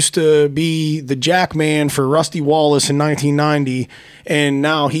used to be the jack man for Rusty Wallace in 1990, and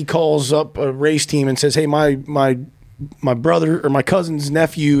now he calls up a race team and says, hey, my brother or my cousin's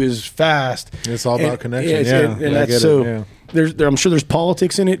nephew is fast. It's all about connection. And that's so. Yeah. I'm sure there's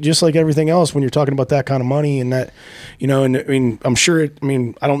politics in it, just like everything else when you're talking about that kind of money and that, and I mean, I'm sure I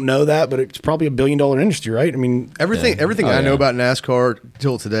don't know that, but it's probably $1 billion industry, right? I mean, everything I know about NASCAR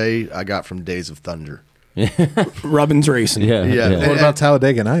till today, I got from Days of Thunder. Rubbins Racing. Yeah. What about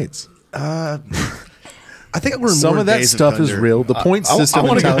Talladega Nights? I think I learned some more of that Days of stuff is Thunder. real. The point system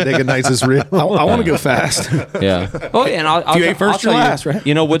in Talladega Nights is real. I want to go fast. Yeah. Oh, and I'll You ain't first or tell last, you, right?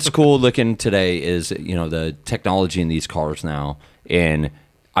 You know what's cool looking today is the technology in these cars now, and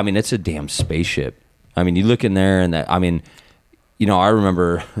I mean it's a damn spaceship. I mean you look in there and I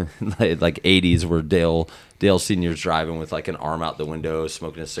remember like 80s where Dale Senior's driving with like an arm out the window,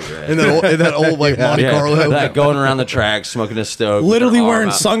 smoking a cigarette. In that old like Monte Carlo. Like going around the track, smoking a stoke. Literally with their arm wearing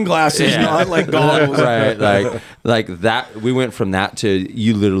out. sunglasses, not like goggles. Right, like that. We went from that to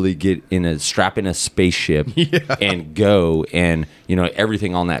you literally strap in a spaceship and go, and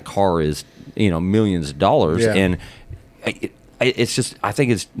everything on that car is millions of dollars, and it's just I think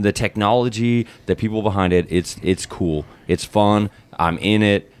it's the technology, the people behind it. It's cool. It's fun. I'm in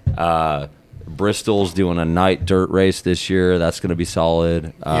it. Bristol's doing a night dirt race this year. That's going to be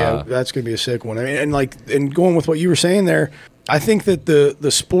solid. Yeah, that's going to be a sick one. I mean, and going with what you were saying there, I think that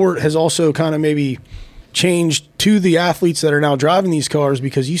the sport has also kind of maybe changed to the athletes that are now driving these cars,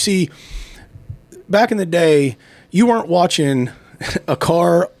 because you see, back in the day, you weren't watching a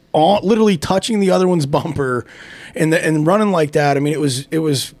car literally touching the other one's bumper and running like that. I mean, it was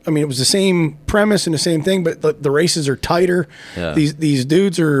the same premise and the same thing, but the races are tighter. Yeah. These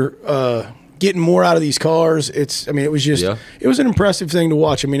dudes are getting more out of these cars. It was an impressive thing to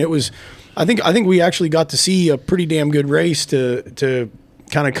watch. I mean, I think we actually got to see a pretty damn good race to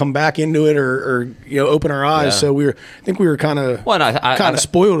kind of come back into it or open our eyes. Yeah. So I think we were kind of I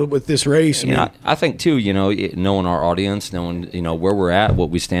spoiled with this race. I think too, knowing our audience, knowing where we're at, what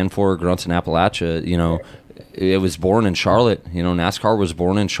we stand for, Grunts in Appalachia. It was born in Charlotte. NASCAR was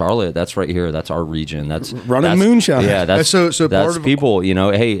born in Charlotte. That's right here. That's our region. That's moonshine. Yeah, that's so that's part of people.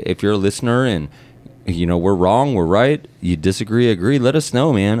 Hey, if you're a listener and we're wrong, we're right, you disagree, agree, let us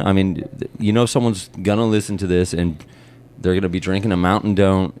know, man. I mean, someone's gonna listen to this and they're going to be drinking a Mountain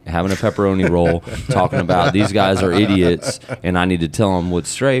Don't, having a pepperoni roll, talking about these guys are idiots, and I need to tell them what's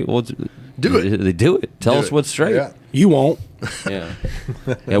straight. Well, do it. They do it. Tell us what's straight. Yeah. You won't. Yeah,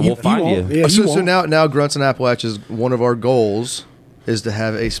 we'll find you. Yeah, So now Grunts and Appalachia's one of our goals is to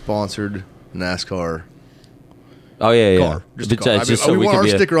have a sponsored NASCAR Oh yeah, car. Just a car. so we we want can our be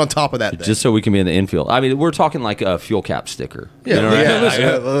sticker on top of that thing. just so we can be in the infield. I mean, we're talking like a fuel cap sticker. Yeah, you know what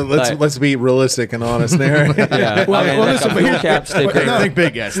I mean? Let's be realistic and honest there. Yeah, Well, I mean, well, like listen, a but fuel here- cap sticker. Think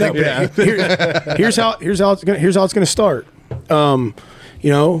big, guys. Think big. Here's how it's going to start.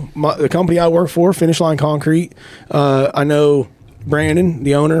 The company I work for, Finish Line Concrete. I know Brandon,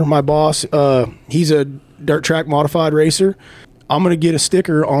 the owner, my boss. He's a dirt track modified racer. I'm going to get a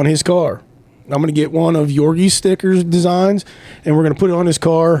sticker on his car. I'm going to get one of Yorgi's stickers designs, and we're going to put it on his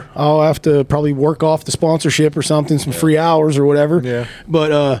car. I'll have to probably work off the sponsorship or something, some free hours or whatever. Yeah.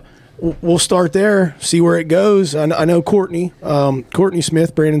 But we'll start there, see where it goes. I know Courtney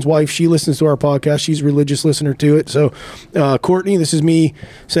Smith, Brandon's wife, she listens to our podcast. She's a religious listener to it. So, Courtney, this is me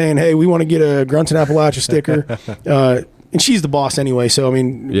saying, hey, we want to get a Grunts and Appalachia sticker. And she's the boss anyway, so I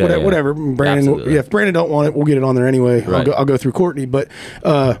mean, Yeah, whatever. Brandon, Absolutely. if Brandon don't want it, we'll get it on there anyway. Right. I'll go through Courtney, but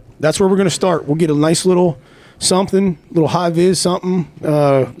that's where we're going to start. We'll get a nice little something, little high vis something,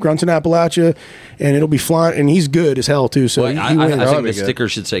 Grunts and Appalachia, and it'll be flying. And he's good as hell too. So Well, he I wins. think That'd the be good. sticker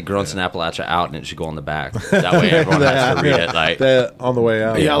should say Grunts and Appalachia out, and it should go on the back. That way everyone has to read it. Like, That on the way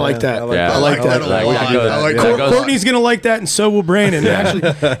out. Yeah, I like that. Yeah, I like that a Like, lot. that goes- I like that that. goes- Courtney's going to like that, and so will Brandon.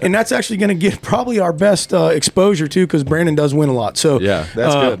 And that's actually going to get probably our best exposure too, because Brandon does win a lot. So Yeah,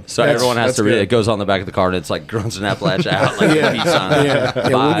 That's good. So That's- everyone has that's to read it. good. It goes on the back of the card, and it's like Grunts and Appalachia out, like Yeah. a peace sign. yeah,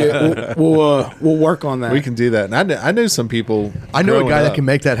 Bye. we'll work on that. We can do that. And I know some people. I know a growing guy that up- can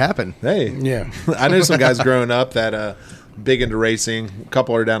make that happen. Hey, Yeah. I know some guys growing up that big into racing. A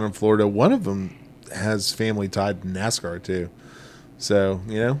couple are down in Florida. One of them has family tied to NASCAR too. So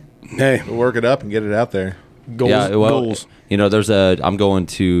Hey, we'll work it up and get it out there. goals. Goals. I'm going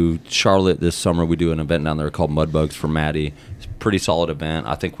to Charlotte this summer. We do an event down there called Mudbugs for Maddie. It's a pretty solid event.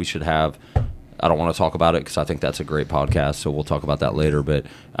 I think we should have. I don't want to talk about it because I think that's a great podcast. So we'll talk about that later. But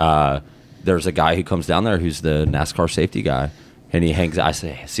there's a guy who comes down there who's the NASCAR safety guy, and he hangs. I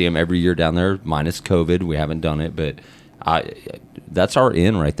see him every year down there, minus COVID. We haven't done it, but that's our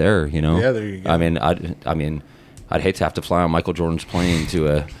in right there. Yeah, there you go. I mean, I'd hate to have to fly on Michael Jordan's plane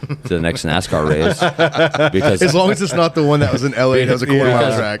to the next NASCAR race because As long as it's not the one that was in LA that was a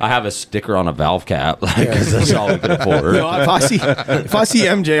quarter-mile track. I have a sticker on a valve cap because that's all we could afford. No, if I see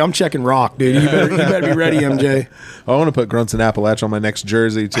MJ, I'm checking rock, dude. You better be ready, MJ. I want to put Grunts and Appalachia on my next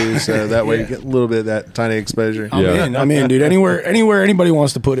jersey too, so that way you get a little bit of that tiny exposure. I'm in, dude. Anywhere anybody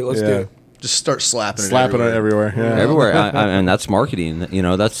wants to put it, let's do it. Just start slapping it everywhere. Yeah. Everywhere, and that's marketing. You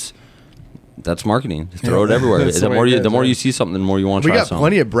know, that's marketing. Throw it everywhere. The more you see something, the more you want to try something. We got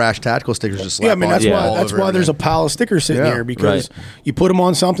plenty of Brash Tactical stickers to slap. Yeah, I mean that's why there's a pile of stickers sitting here, because you put them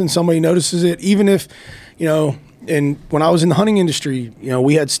on something, somebody notices it. Even if, and when I was in the hunting industry,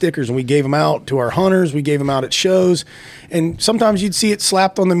 we had stickers and we gave them out to our hunters. We gave them out at shows, and sometimes you'd see it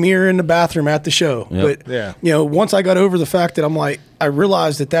slapped on the mirror in the bathroom at the show. Yep. But once I got over the fact that I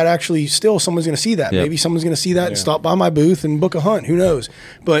realized that actually still someone's going to see that. Yep. Maybe someone's going to see that and stop by my booth and book a hunt. Who knows?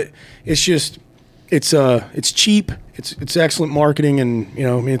 But it's just it's cheap. It's excellent marketing, and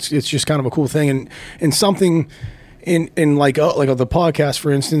it's just kind of a cool thing and something. In like the podcast,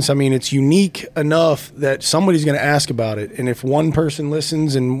 for instance, I mean, it's unique enough that somebody's going to ask about it. And if one person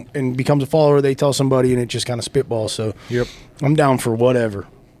listens and becomes a follower, they tell somebody, and it just kind of spitballs. So I'm down for whatever.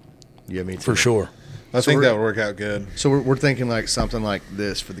 Yeah, me too. For sure. I think that would work out good. So we're thinking like something like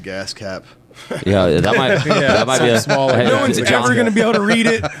this for the gas cap. Yeah, that might be a small. No one's ever going to be able to read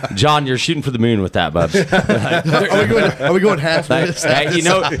it. John, you're shooting for the moon with that, bub. Are we going half this? Hey, you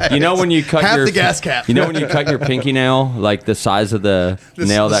know when you cut half the gas cap. You know when you cut your pinky nail, like the size of the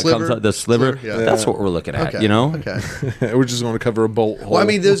nail that sliver? comes out, the sliver. Yeah. That's what we're looking at. Okay. Okay. We're just going to cover a bolt hole. Well, I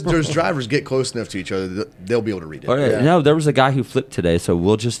mean, those drivers get close enough to each other, they'll be able to read it. No, there was a guy who flipped today, so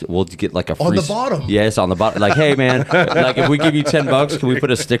we'll get like a free on the bottom. Yes, on the bottom. Like, hey man, like if we give you $10, can we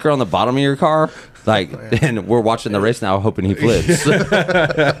put a sticker on the bottom of your car? Like, and we're watching the race now, hoping he flips. That'd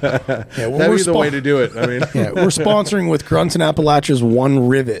be the way to do it. I mean, we're sponsoring with Grunts and Appalachia's One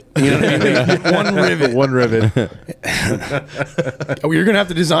Rivet. You know what I mean? One rivet. You're gonna have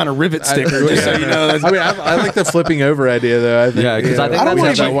to design a rivet sticker, just so you know. I mean, I like the flipping over idea, though. I think, because I think I don't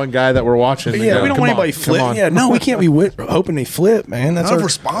want that one guy that we're watching. Yeah, we don't want anybody flip. Yeah, no, we can't be hoping they flip, man. That's Not if we're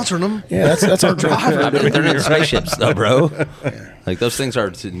sponsoring them. Yeah, that's our driver. They're not spaceships, though, bro. Like those things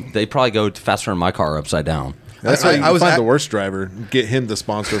they probably go faster than my car upside down. That's how you find the worst driver. Get him the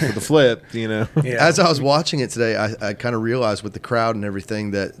sponsor for the flip, Yeah. As I was watching it today, I kind of realized with the crowd and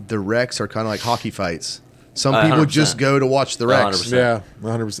everything that the wrecks are kind of like hockey fights. Some people 100%. just go to watch the wrecks. 100%. Yeah,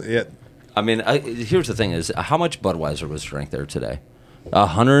 100%. Yeah. I mean, here's the thing: is how much Budweiser was drank there today?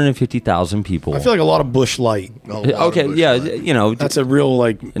 150,000 people. I feel like a lot A lot Busch lot of Okay, Busch yeah, Light. That's a real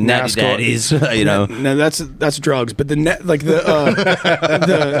natty NASCAR. daddies, No, that's drugs. But the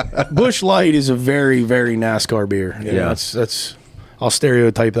Busch Light is a very, very NASCAR beer. That's I'll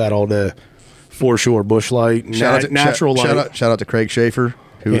stereotype that all day, for sure. Busch Light, natural light. Shout out to Craig Schaefer,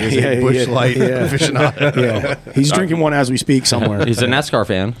 who is a Busch Light aficionado. Yeah, he's drinking one as we speak somewhere. He's a NASCAR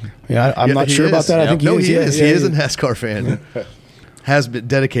fan. Yeah, I'm not sure about that. I think he is. Yeah, he is a NASCAR fan. Has been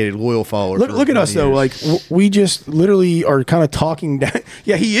dedicated, loyal follower. Look at us though. Like we just literally are kind of talking down.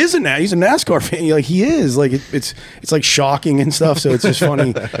 Yeah, he's a NASCAR fan. Like he is. Like it's like shocking and stuff. So it's just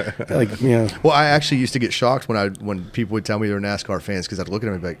funny. Well, I actually used to get shocked when people would tell me they were NASCAR fans, because I'd look at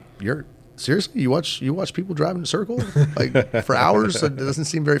them and be like, "You're seriously? You watch people drive in a circle like for hours? It doesn't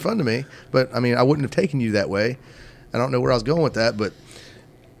seem very fun to me." But I mean, I wouldn't have taken you that way. I don't know where I was going with that, but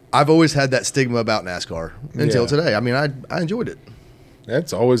I've always had that stigma about NASCAR until today. I mean, I enjoyed it.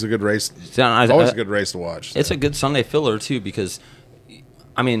 It's always a good race. It's always a good race to watch. So. It's a good Sunday filler too, because,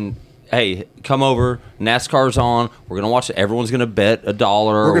 I mean, hey, come over. NASCAR's on. We're gonna watch it. Everyone's gonna bet $1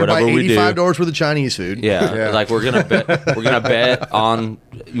 or whatever we do. $85 worth of Chinese food. Yeah, like we're gonna bet on.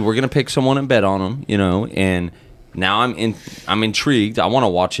 We're gonna pick someone and bet on them. And now I'm intrigued. I want to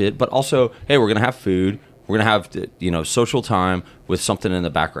watch it, but also, hey, we're gonna have food. We're gonna have social time with something in the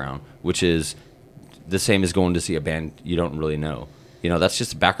background, which is the same as going to see a band you don't really know. That's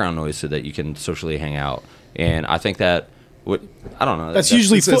just background noise so that you can socially hang out. And I think that, I don't know. That's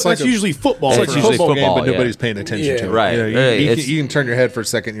usually football. It's usually a football game, but nobody's paying attention to it. Right. You can turn your head for a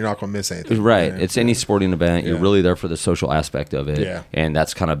second. You're not going to miss anything. Right. It's any sporting event. You're really there for the social aspect of it. Yeah. And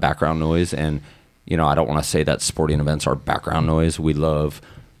that's kind of background noise. And, I don't want to say that sporting events are background noise. We love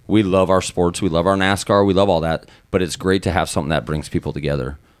our sports. We love our NASCAR. We love all that. But it's great to have something that brings people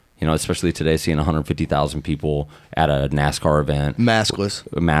together. Especially today, seeing 150,000 people at a NASCAR event, maskless,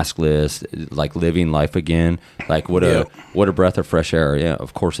 like living life again. Like what a breath of fresh air. Yeah,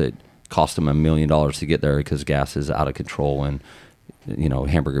 of course it cost them $1 million to get there because gas is out of control and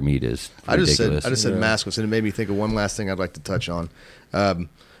hamburger meat is ridiculous. I just said maskless, and it made me think of one last thing I'd like to touch on.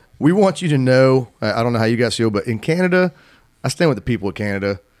 we want you to know, I don't know how you guys feel, but in Canada, I stand with the people of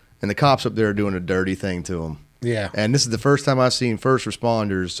Canada, and the cops up there are doing a dirty thing to them. Yeah. And this is the first time I've seen first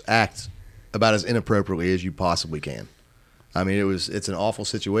responders act about as inappropriately as you possibly can. I mean, it's an awful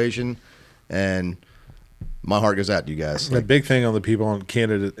situation, and my heart goes out to you guys. The big thing on the people in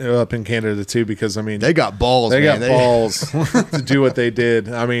Canada, up in Canada too, because I mean, They got balls, they man. got balls to do what they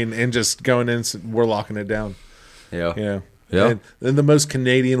did. I mean, and just going in, we're locking it down. Yeah. Yeah. Yeah. And in the most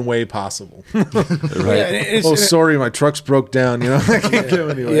Canadian way possible. Right. Oh, sorry, my truck's broke down. You know, I can't go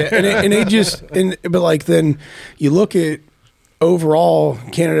anywhere. Yeah, and they just but like then you look at overall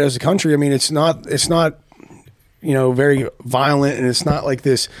Canada as a country. I mean, it's not very violent, and it's not like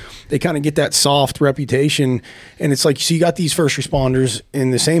this. They kind of get that soft reputation, and it's like so you got these first responders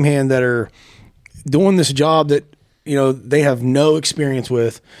in the same hand that are doing this job that they have no experience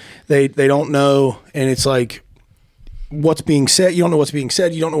with. They don't know, and it's like what's being said. You don't know what's being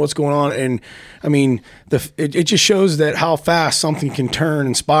said. You don't know what's going on. And I mean, it just shows that how fast something can turn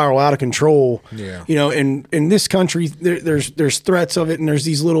and spiral out of control. Yeah. In this country, there's threats of it, and there's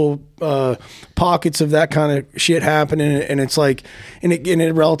these little pockets of that kind of shit happening. And it's like,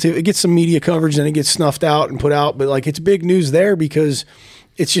 it gets some media coverage, and it gets snuffed out and put out. But like, it's big news there because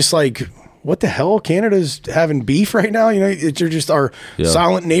it's just like, what the hell? Canada's having beef right now. They're just our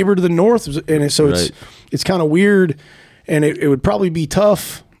silent neighbor to the north, and so it's kind of weird. And it would probably be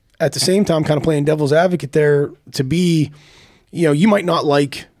tough at the same time, kind of playing devil's advocate there to be, you might not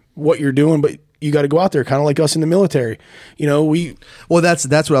like what you're doing, but you got to go out there, kind of like us in the military. Well, that's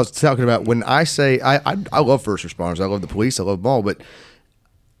what I was talking about when I say I love first responders. I love the police. I love them all, but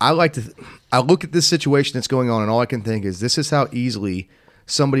I look at this situation that's going on, and all I can think is this is how easily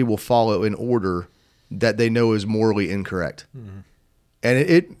somebody will follow an order that they know is morally incorrect. Mm-hmm.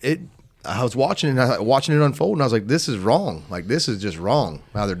 And I was watching it unfold, and I was like, this is wrong. Like, this is just wrong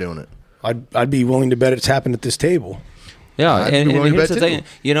how they're doing it. I'd be willing to bet it's happened at this table. Yeah, and here's the thing,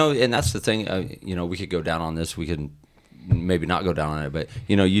 and that's the thing, we could go down on this. We could maybe not go down on it, but,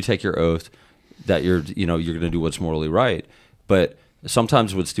 you take your oath that you're going to do what's morally right. But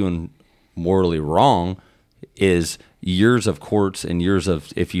sometimes what's doing morally wrong is years of courts and years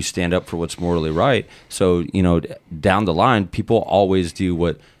of if you stand up for what's morally right. So, down the line, people always do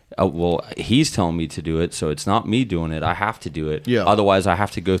what, well, he's telling me to do it, so it's not me doing it. I have to do it. Yeah. Otherwise, I have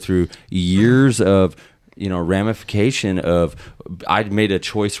to go through years of, ramification of I made a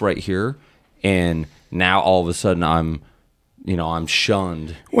choice right here, and now all of a sudden I'm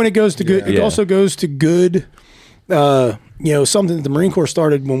shunned. When it goes to good, it also goes to good. Something that the Marine Corps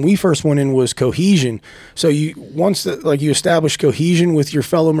started when we first went in was cohesion. So you establish cohesion with your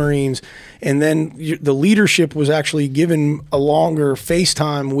fellow Marines, and then the leadership was actually given a longer face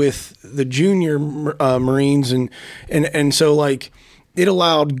time with the junior Marines, and so like it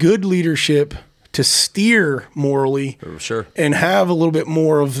allowed good leadership to steer morally, sure, and have a little bit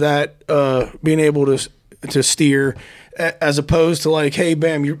more of that being able to steer. As opposed to like, hey,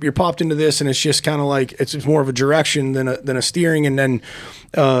 bam, you're popped into this, and it's just kind of like it's more of a direction than a steering. And then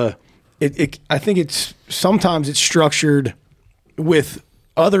I think it's sometimes it's structured with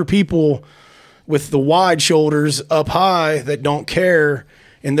other people with the wide shoulders up high that don't care,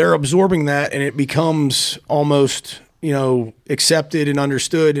 and they're absorbing that, and it becomes almost accepted and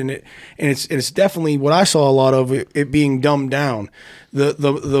understood, and it's definitely what I saw a lot of it being dumbed down,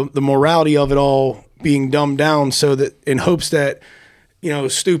 the morality of it all being dumbed down, so that in hopes that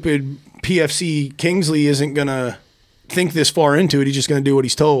stupid PFC Kingsley isn't gonna think this far into it. He's just gonna do what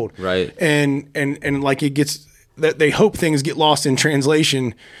he's told, right? And like it gets that they hope things get lost in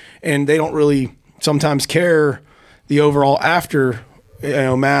translation, and they don't really sometimes care the overall after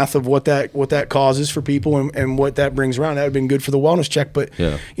math of what that causes for people and what that brings around. That would have been good for the wellness check, but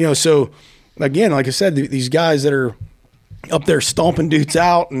so again, like I said, these guys that are up there stomping dudes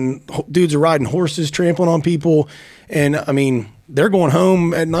out, and dudes are riding horses, trampling on people. And I mean, they're going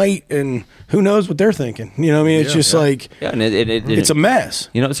home at night, and who knows what they're thinking. It's just like, and it's a mess.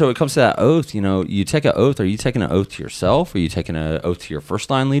 So it comes to that oath, you take an oath. Are you taking an oath to yourself? Are you taking an oath to your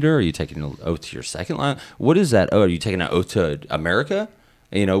first line leader? Are you taking an oath to your second line? What is that oath? Are you taking an oath to America?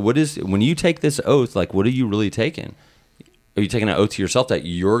 When you take this oath, like, what are you really taking? Are you taking an oath to yourself that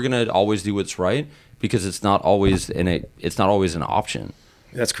you're going to always do what's right? Because it's not always an option.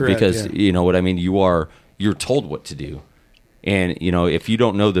 That's correct. Because what I mean, you're told what to do, and if you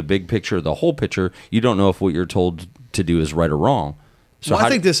don't know the big picture, the whole picture, you don't know if what you're told to do is right or wrong. So I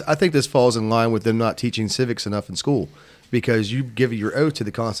think this falls in line with them not teaching civics enough in school, because you give your oath to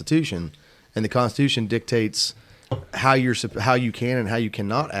the Constitution, and the Constitution dictates how you can and how you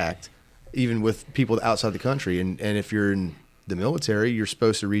cannot act, even with people outside the country. And if you're in the military, you're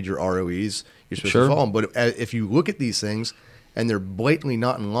supposed to read your ROEs. You're supposed Sure. to follow them. But if you look at these things and they're blatantly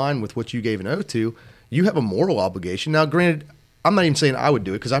not in line with what you gave an oath to, you have a moral obligation. Now, granted, I'm not even saying I would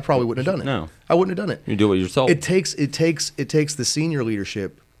do it because I probably wouldn't have done it. No. I wouldn't have done it. You do it yourself. It takes the senior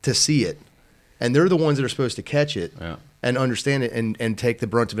leadership to see it, and they're the ones that are supposed to catch it and understand it and take the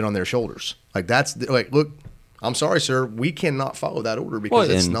brunt of it on their shoulders. Like look, I'm sorry, sir, we cannot follow that order because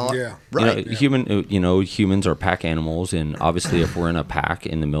it's not right. Humans are pack animals, and obviously, if we're in a pack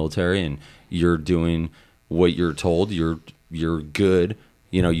in the military and you're doing what you're told, you're good.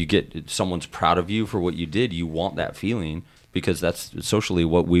 You get someone's proud of you for what you did. You want that feeling because that's socially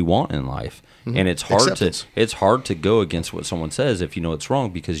what we want in life. Mm-hmm. And it's hard to go against what someone says if you know it's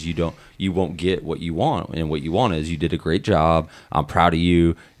wrong because you won't get what you want. And what you want is you did a great job. I'm proud of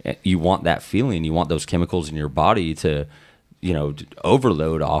you. You want that feeling. You want those chemicals in your body to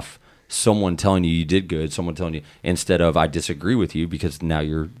overload off someone telling you did good, someone telling you instead of I disagree with you because now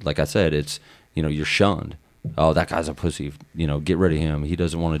you're, like I said, it's you're shunned. Oh, that guy's a pussy. Get rid of him. He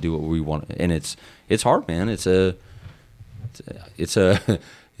doesn't want to do what we want. And it's hard, man. It's a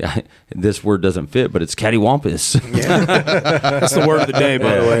this word doesn't fit, but it's cattywampus. Yeah. That's the word of the day,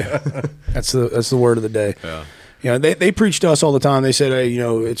 by the way. That's the word of the day. Yeah. They preach to us all the time. They said, hey,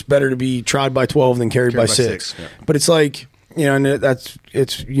 it's better to be tried by 12 than carried by 6. Yeah. But it's like, and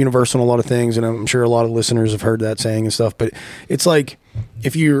it's universal in a lot of things, and I'm sure a lot of listeners have heard that saying and stuff. But it's like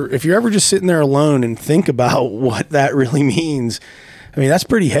if you're ever just sitting there alone and think about what that really means, I mean that's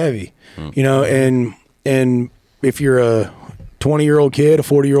pretty heavy, And if you're a 20-year-old kid, a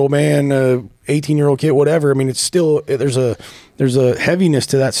 40-year-old man, a 18-year-old kid, whatever, I mean it's still there's a heaviness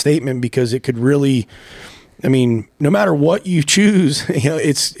to that statement because it could really, I mean, no matter what you choose,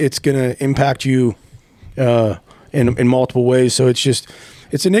 it's going to impact you. In multiple ways, so it's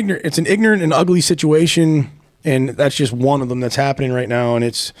an ignorant and ugly situation, and that's just one of them that's happening right now. And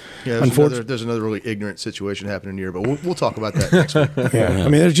it's unfortunate. There's another really ignorant situation happening here, but we'll talk about that next week. Yeah, I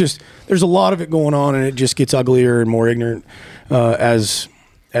mean, there's a lot of it going on, and it just gets uglier and more ignorant as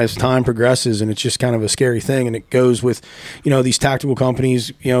time progresses, and it's just kind of a scary thing. And it goes with these tactical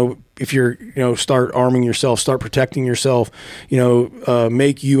companies. If you're start arming yourself, start protecting yourself,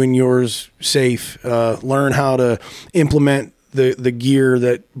 make you and yours safe, learn how to implement the gear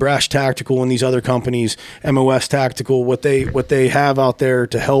that Brash Tactical and these other companies, MOS Tactical, what they have out there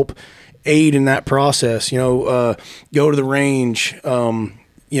to help aid in that process. Go to the range,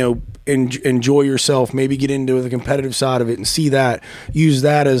 enjoy yourself, maybe get into the competitive side of it and see that, use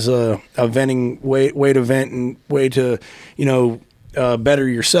that as a venting way to vent and way to, better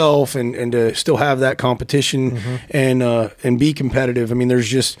yourself and to still have that competition and be competitive. I mean,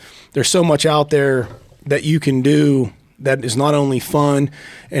 there's so much out there that you can do that is not only fun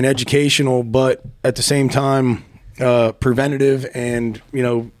and educational, but at the same time, preventative and,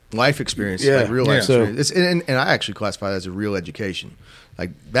 life experience, like real life experience. And I actually classify that as a real education.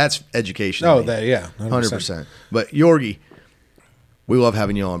 Like that's education. Oh, that 100%. But Yorgi, we love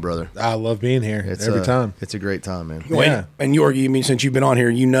having you on, brother. I love being here every time. It's a great time, man. Yeah. And Yorgi, I mean, since you've been on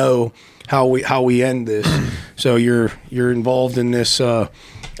here, how we end this. So you're involved in this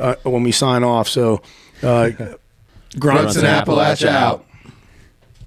when we sign off. So Grunts and Appalachia out.